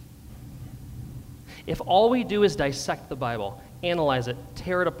 If all we do is dissect the Bible, analyze it,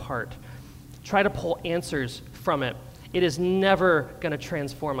 tear it apart, try to pull answers from it, it is never going to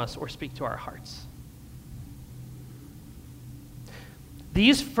transform us or speak to our hearts.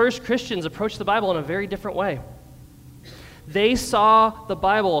 These first Christians approached the Bible in a very different way. They saw the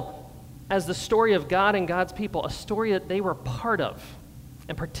Bible as the story of God and God's people, a story that they were part of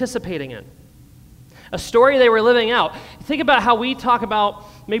and participating in, a story they were living out. Think about how we talk about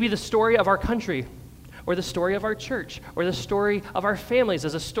maybe the story of our country, or the story of our church, or the story of our families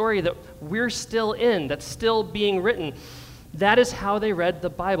as a story that we're still in, that's still being written. That is how they read the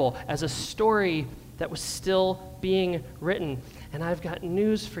Bible, as a story that was still being written. And I've got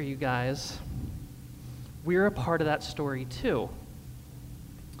news for you guys. We're a part of that story too.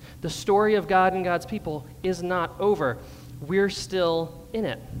 The story of God and God's people is not over. We're still in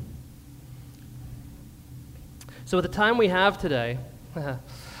it. So with the time we have today,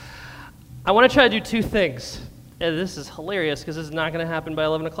 I want to try to do two things. And this is hilarious because this is not going to happen by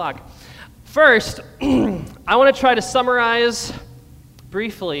 11 o'clock. First, I want to try to summarize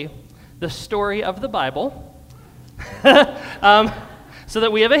briefly the story of the Bible so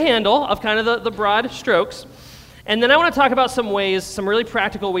that we have a handle of kind of the broad strokes. And then I want to talk about some ways, some really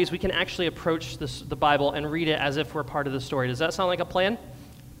practical ways we can actually approach the Bible and read it as if we're part of the story. Does that sound like a plan?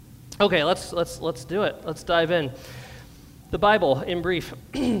 Okay, let's do it. Let's dive in. The Bible in brief.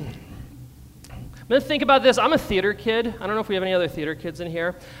 I'm going to think about this. I'm a theater kid. I don't know if we have any other theater kids in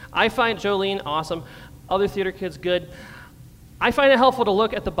here. I find Jolene awesome. Other theater kids, good. I find it helpful to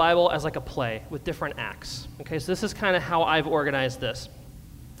look at the Bible as like a play with different acts. Okay, so this is kind of how I've organized this.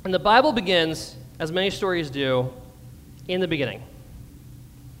 And the Bible begins, as many stories do, in the beginning.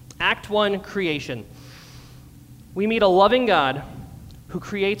 Act 1, creation. We meet a loving God who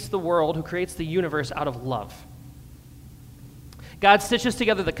creates the world, who creates the universe out of love. God stitches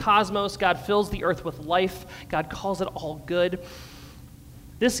together the cosmos. God fills the earth with life. God calls it all good.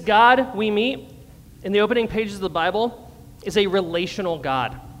 This God we meet in the opening pages of the Bible is a relational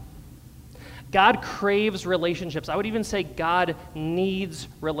God. God craves relationships. I would even say God needs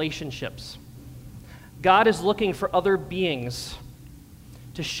relationships. God is looking for other beings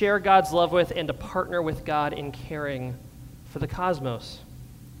to share God's love with and to partner with God in caring for the cosmos.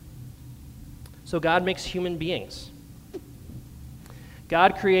 So God makes human beings.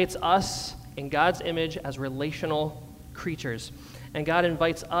 God creates us in God's image as relational creatures, and God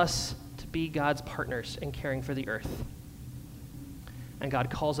invites us to be God's partners in caring for the earth. And God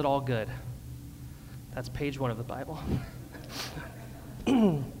calls it all good. That's page 1 of the Bible.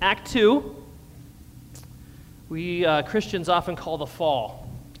 Act 2, we Christians often call the fall.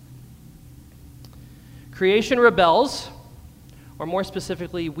 Creation rebels, or more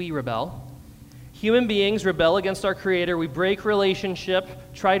specifically, we rebel. Human beings rebel against our Creator. We break relationship,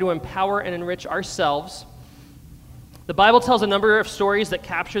 try to empower and enrich ourselves. The Bible tells a number of stories that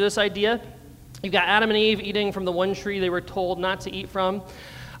capture this idea. You've got Adam and Eve eating from the one tree they were told not to eat from.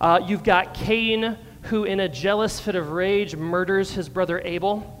 You've got Cain, who in a jealous fit of rage murders his brother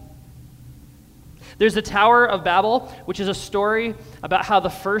Abel. There's the Tower of Babel, which is a story about how the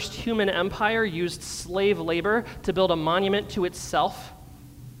first human empire used slave labor to build a monument to itself.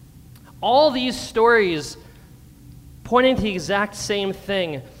 All these stories pointing to the exact same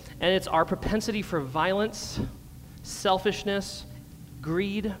thing, and it's our propensity for violence, selfishness,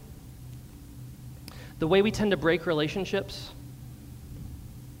 greed, the way we tend to break relationships,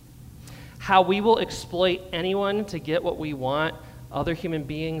 how we will exploit anyone to get what we want, other human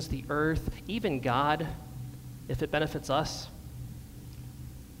beings, the earth, even God, if it benefits us.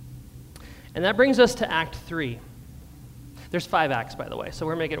 And that brings us to Act 3. There's 5 acts, by the way, so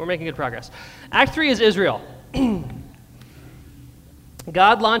we're making good progress. Act 3 is Israel.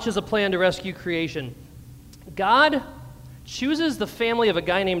 God launches a plan to rescue creation. God chooses the family of a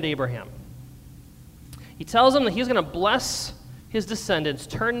guy named Abraham. He tells them that he's going to bless his descendants,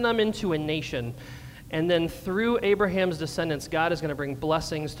 turn them into a nation, and then through Abraham's descendants, God is going to bring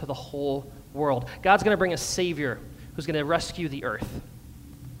blessings to the whole world. God's going to bring a Savior who's going to rescue the earth.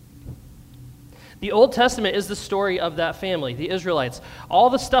 The Old Testament is the story of that family, the Israelites. All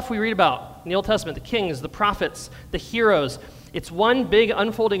the stuff we read about in the Old Testament, the kings, the prophets, the heroes, it's one big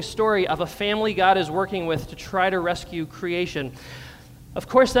unfolding story of a family God is working with to try to rescue creation. Of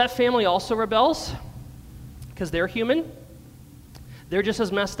course, that family also rebels because they're human. They're just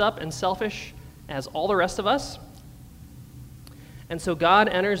as messed up and selfish as all the rest of us. And so God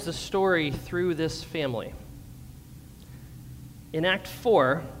enters the story through this family. In Act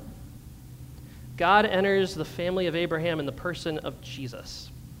 4, God enters the family of Abraham in the person of Jesus.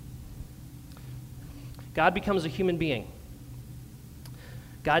 God becomes a human being.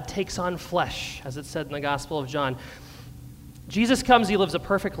 God takes on flesh, as it said in the Gospel of John. Jesus comes, he lives a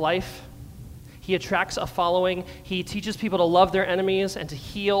perfect life. He attracts a following. He teaches people to love their enemies and to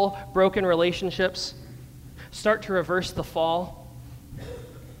heal broken relationships, start to reverse the fall.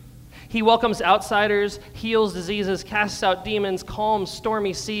 He welcomes outsiders, heals diseases, casts out demons, calms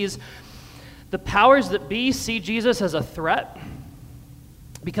stormy seas. The powers that be see Jesus as a threat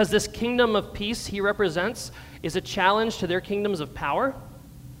because this kingdom of peace he represents is a challenge to their kingdoms of power.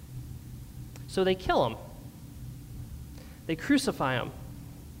 So they kill him. They crucify him.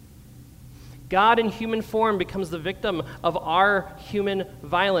 God in human form becomes the victim of our human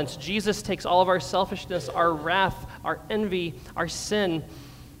violence. Jesus takes all of our selfishness, our wrath, our envy, our sin.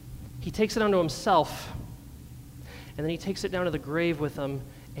 He takes it onto himself, and then he takes it down to the grave with him,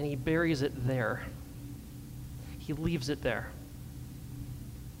 and he buries it there. He leaves it there.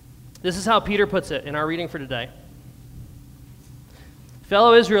 This is how Peter puts it in our reading for today.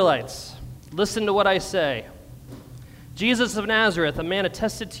 Fellow Israelites, listen to what I say. Jesus of Nazareth, a man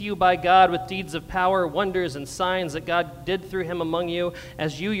attested to you by God with deeds of power, wonders, and signs that God did through him among you,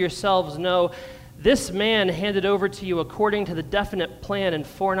 as you yourselves know. This man handed over to you according to the definite plan and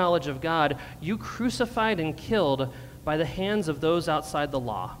foreknowledge of God, you crucified and killed by the hands of those outside the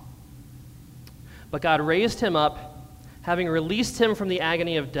law. But God raised him up, having released him from the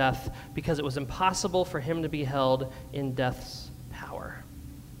agony of death, because it was impossible for him to be held in death's power.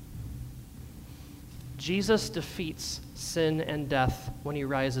 Jesus defeats sin and death when he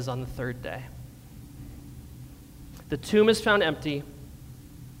rises on the third day. The tomb is found empty.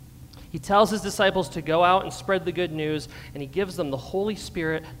 He tells his disciples to go out and spread the good news, and he gives them the Holy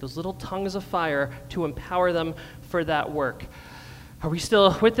Spirit, those little tongues of fire, to empower them for that work. Are we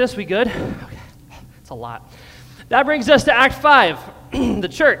still with this? We good? Okay. It's a lot. That brings us to Act 5, the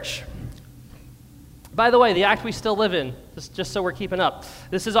church. By the way, the act we still live in, just so we're keeping up.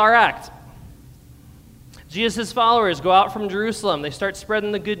 This is our act. Jesus' followers go out from Jerusalem. They start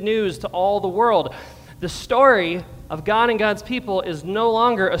spreading the good news to all the world. The story of God and God's people is no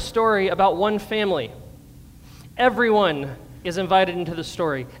longer a story about one family. Everyone is invited into the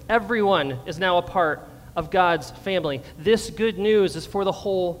story. Everyone is now a part of God's family. This good news is for the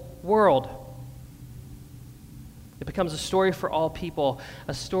whole world. It becomes a story for all people,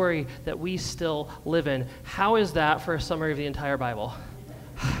 a story that we still live in. How is that for a summary of the entire Bible?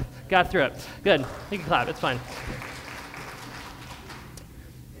 Got through it. Good. You can clap. It's fine.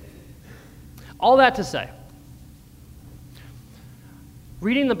 All that to say,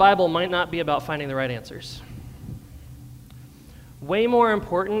 reading the Bible might not be about finding the right answers. Way more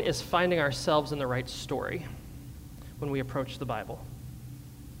important is finding ourselves in the right story when we approach the Bible.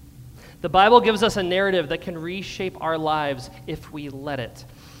 The Bible gives us a narrative that can reshape our lives if we let it.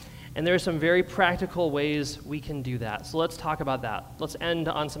 And there are some very practical ways we can do that. So let's talk about that. Let's end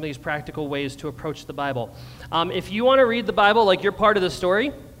on some of these practical ways to approach the Bible. If you want to read the Bible like you're part of the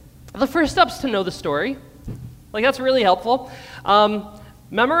story, the first step is to know the story. Like, that's really helpful.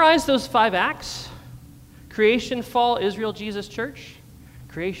 Memorize those 5 acts. Creation, fall, Israel, Jesus, church.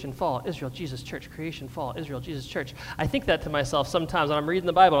 Creation, fall, Israel, Jesus, church. Creation, fall, Israel, Jesus, church. I think that to myself sometimes when I'm reading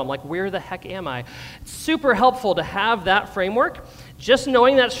the Bible. I'm like, where the heck am I? It's super helpful to have that framework. Just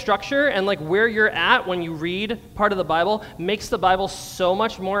knowing that structure and like where you're at when you read part of the Bible makes the Bible so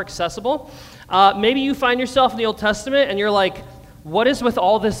much more accessible. Maybe you find yourself in the Old Testament and you're like, what is with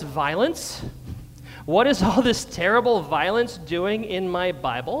all this violence? What is all this terrible violence doing in my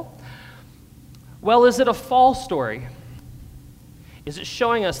Bible? Well, is it a fall story? Is it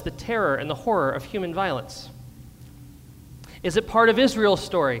showing us the terror and the horror of human violence? Is it part of Israel's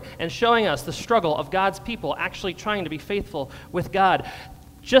story and showing us the struggle of God's people actually trying to be faithful with God?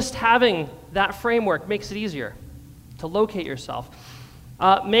 Just having that framework makes it easier to locate yourself.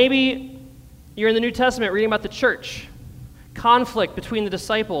 Maybe you're in the New Testament reading about the church, conflict between the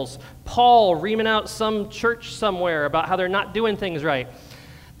disciples, Paul reaming out some church somewhere about how they're not doing things right.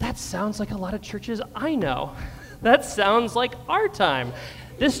 That sounds like a lot of churches I know. That sounds like our time.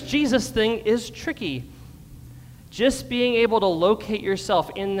 This Jesus thing is tricky. Just being able to locate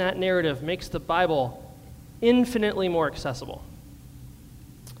yourself in that narrative makes the Bible infinitely more accessible.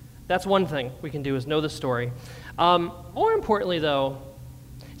 That's one thing we can do, is know the story. More importantly, though,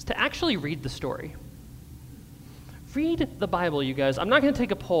 is to actually read the story. Read the Bible, you guys. I'm not going to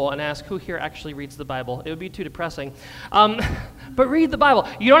take a poll and ask who here actually reads the Bible. It would be too depressing. But read the Bible.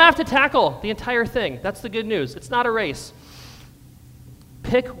 You don't have to tackle the entire thing. That's the good news. It's not a race.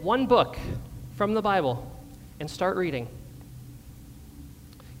 Pick one book from the Bible and start reading.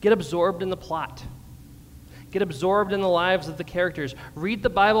 Get absorbed in the plot. Get absorbed in the lives of the characters. Read the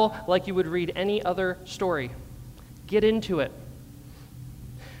Bible like you would read any other story. Get into it.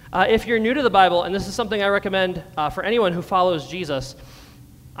 If you're new to the Bible, and this is something I recommend for anyone who follows Jesus,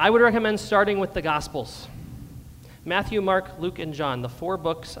 I would recommend starting with the Gospels. Matthew, Mark, Luke, and John, the 4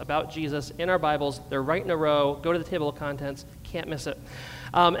 books about Jesus in our Bibles. They're right in a row. Go to the table of contents. Can't miss it.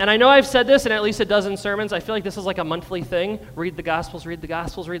 And I know I've said this in at least a dozen sermons. I feel like this is like a monthly thing. Read the Gospels, read the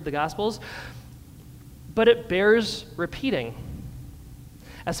Gospels, read the Gospels. but it bears repeating.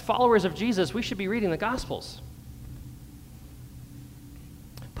 As followers of Jesus, we should be reading the Gospels.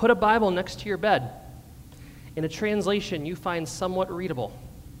 Put a Bible next to your bed. In a translation you find somewhat readable.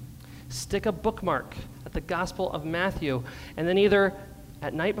 Stick a bookmark at the Gospel of Matthew, and then either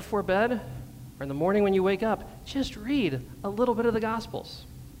at night before bed or in the morning when you wake up, just read a little bit of the Gospels.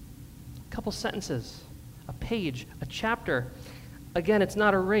 A couple sentences, a page, a chapter. Again, it's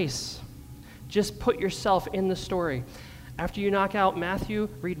not a race. Just put yourself in the story. After you knock out Matthew,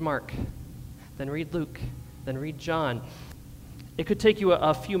 read Mark, then read Luke, then read John. It could take you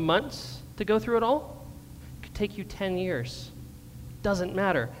a few months to go through it all. It could take you 10 years. Doesn't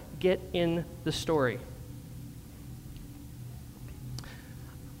matter. Get in the story.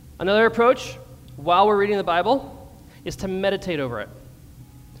 Another approach, while we're reading the Bible, is to meditate over it.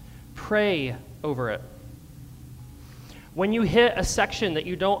 Pray over it. When you hit a section that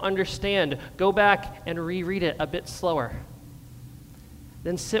you don't understand, go back and reread it a bit slower.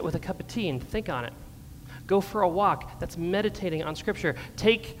 Then sit with a cup of tea and think on it. Go for a walk. That's meditating on Scripture.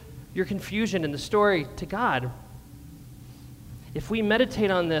 Take your confusion in the story to God. If we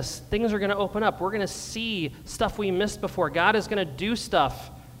meditate on this, things are going to open up. We're going to see stuff we missed before. God is going to do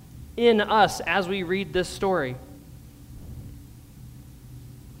stuff in us as we read this story.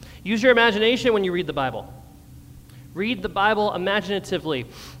 Use your imagination when you read the Bible. Read the Bible imaginatively.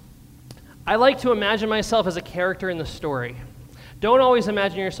 I like to imagine myself as a character in the story. Don't always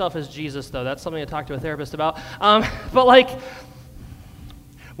imagine yourself as Jesus, though. That's something I talked to a therapist about. But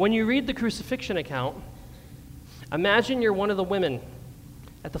when you read the crucifixion account, imagine you're one of the women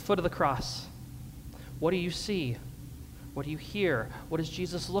at the foot of the cross. What do you see? What do you hear? What does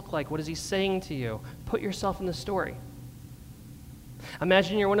Jesus look like? What is he saying to you? Put yourself in the story.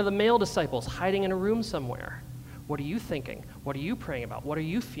 Imagine you're one of the male disciples hiding in a room somewhere. What are you thinking? What are you praying about? What are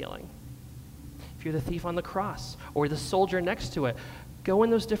you feeling? If you're the thief on the cross or the soldier next to it, go in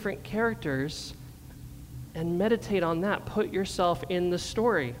those different characters and meditate on that. Put yourself in the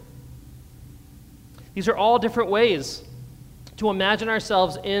story. These are all different ways to imagine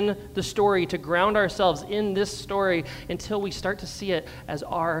ourselves in the story, to ground ourselves in this story until we start to see it as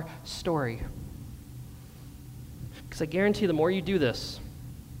our story. Because I guarantee the more you do this,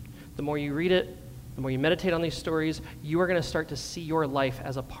 the more you read it, the more you meditate on these stories, you are going to start to see your life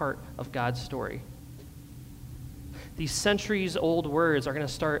as a part of God's story. These centuries-old words are going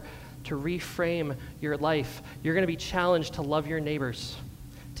to start to reframe your life. You're going to be challenged to love your neighbors,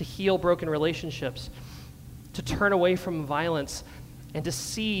 to heal broken relationships, to turn away from violence, and to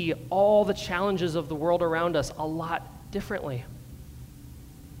see all the challenges of the world around us a lot differently.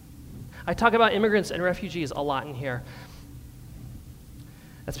 I talk about immigrants and refugees a lot in here.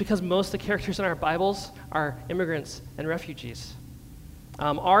 That's because most of the characters in our Bibles are immigrants and refugees.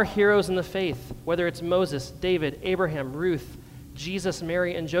 Our heroes in the faith, whether it's Moses, David, Abraham, Ruth, Jesus,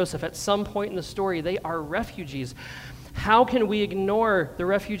 Mary, and Joseph, at some point in the story, they are refugees. How can we ignore the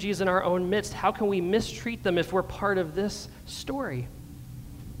refugees in our own midst? How can we mistreat them if we're part of this story?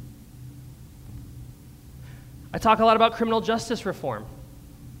 I talk a lot about criminal justice reform.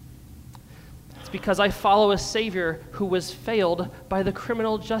 It's because I follow a Savior who was failed by the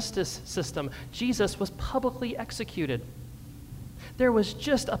criminal justice system. Jesus was publicly executed. There was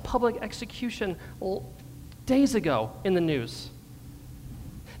just a public execution days ago in the news.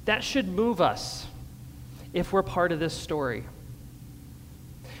 That should move us if we're part of this story.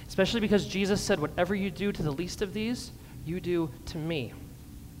 Especially because Jesus said, whatever you do to the least of these, you do to me.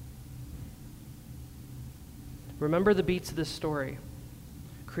 Remember the beats of this story.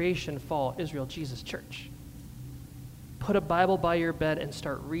 Creation, fall, Israel, Jesus, church. Put a Bible by your bed and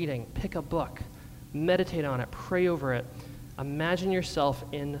start reading. Pick a book. Meditate on it. Pray over it. Imagine yourself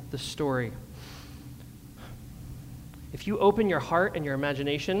in the story. If you open your heart and your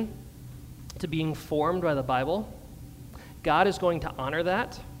imagination to being formed by the Bible, God is going to honor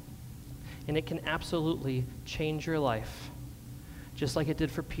that, and it can absolutely change your life, just like it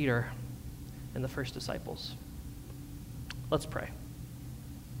did for Peter and the first disciples. Let's pray.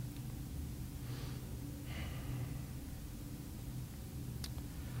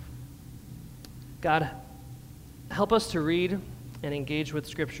 God, help us to read and engage with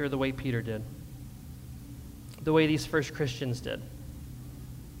Scripture the way Peter did, the way these first Christians did.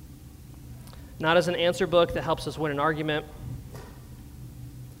 Not as an answer book that helps us win an argument,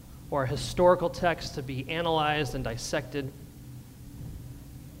 or a historical text to be analyzed and dissected.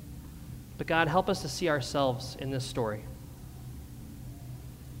 But God, help us to see ourselves in this story.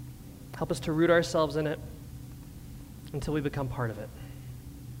 Help us to root ourselves in it until we become part of it.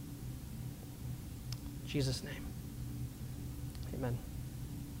 In Jesus' name, amen.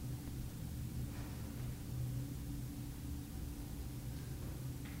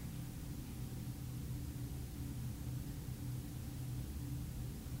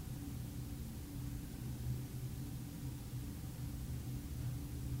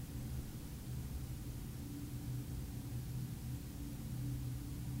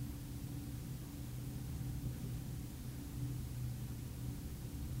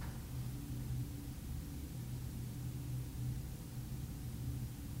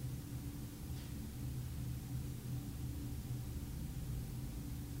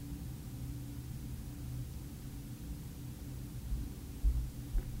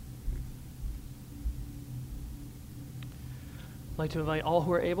 like to invite all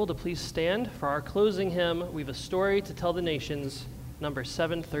who are able to please stand for our closing hymn, We've a Story to Tell the Nations, number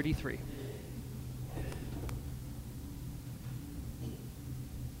 733.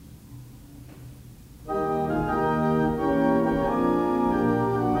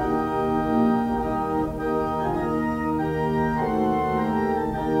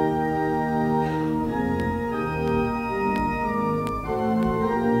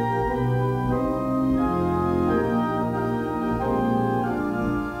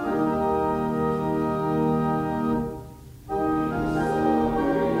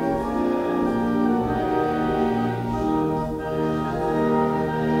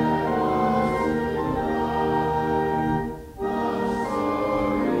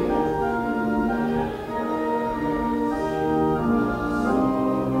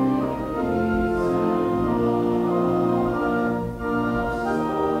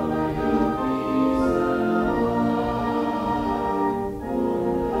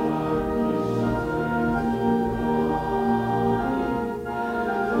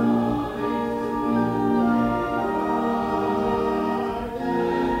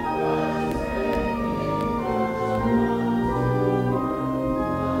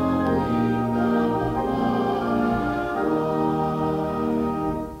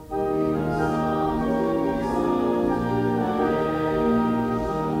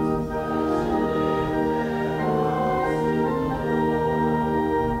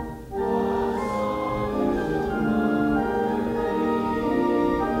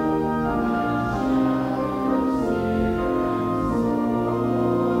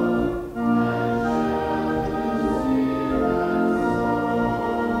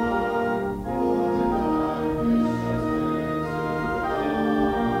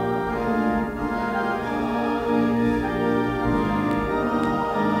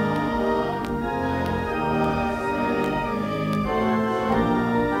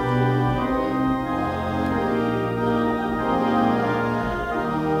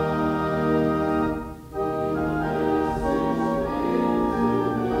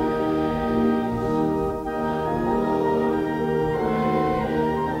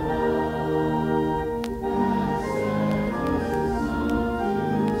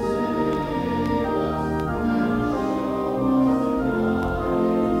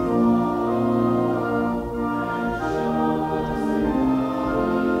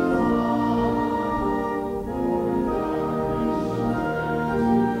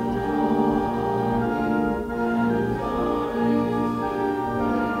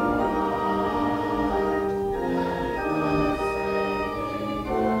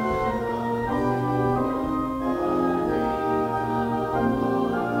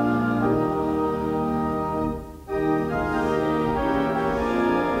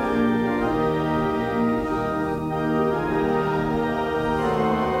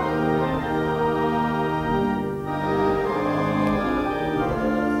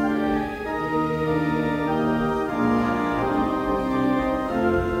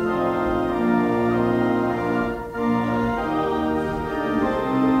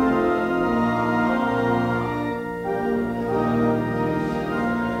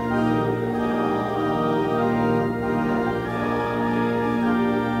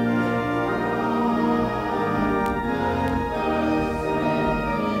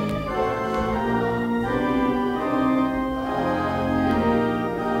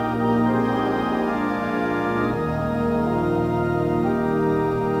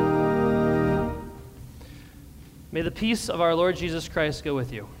 May the peace of our Lord Jesus Christ go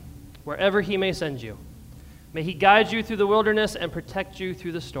with you, wherever he may send you. May he guide you through the wilderness and protect you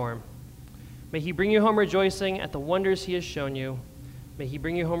through the storm. May he bring you home rejoicing at the wonders he has shown you. May he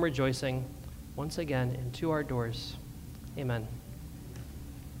bring you home rejoicing once again into our doors. Amen.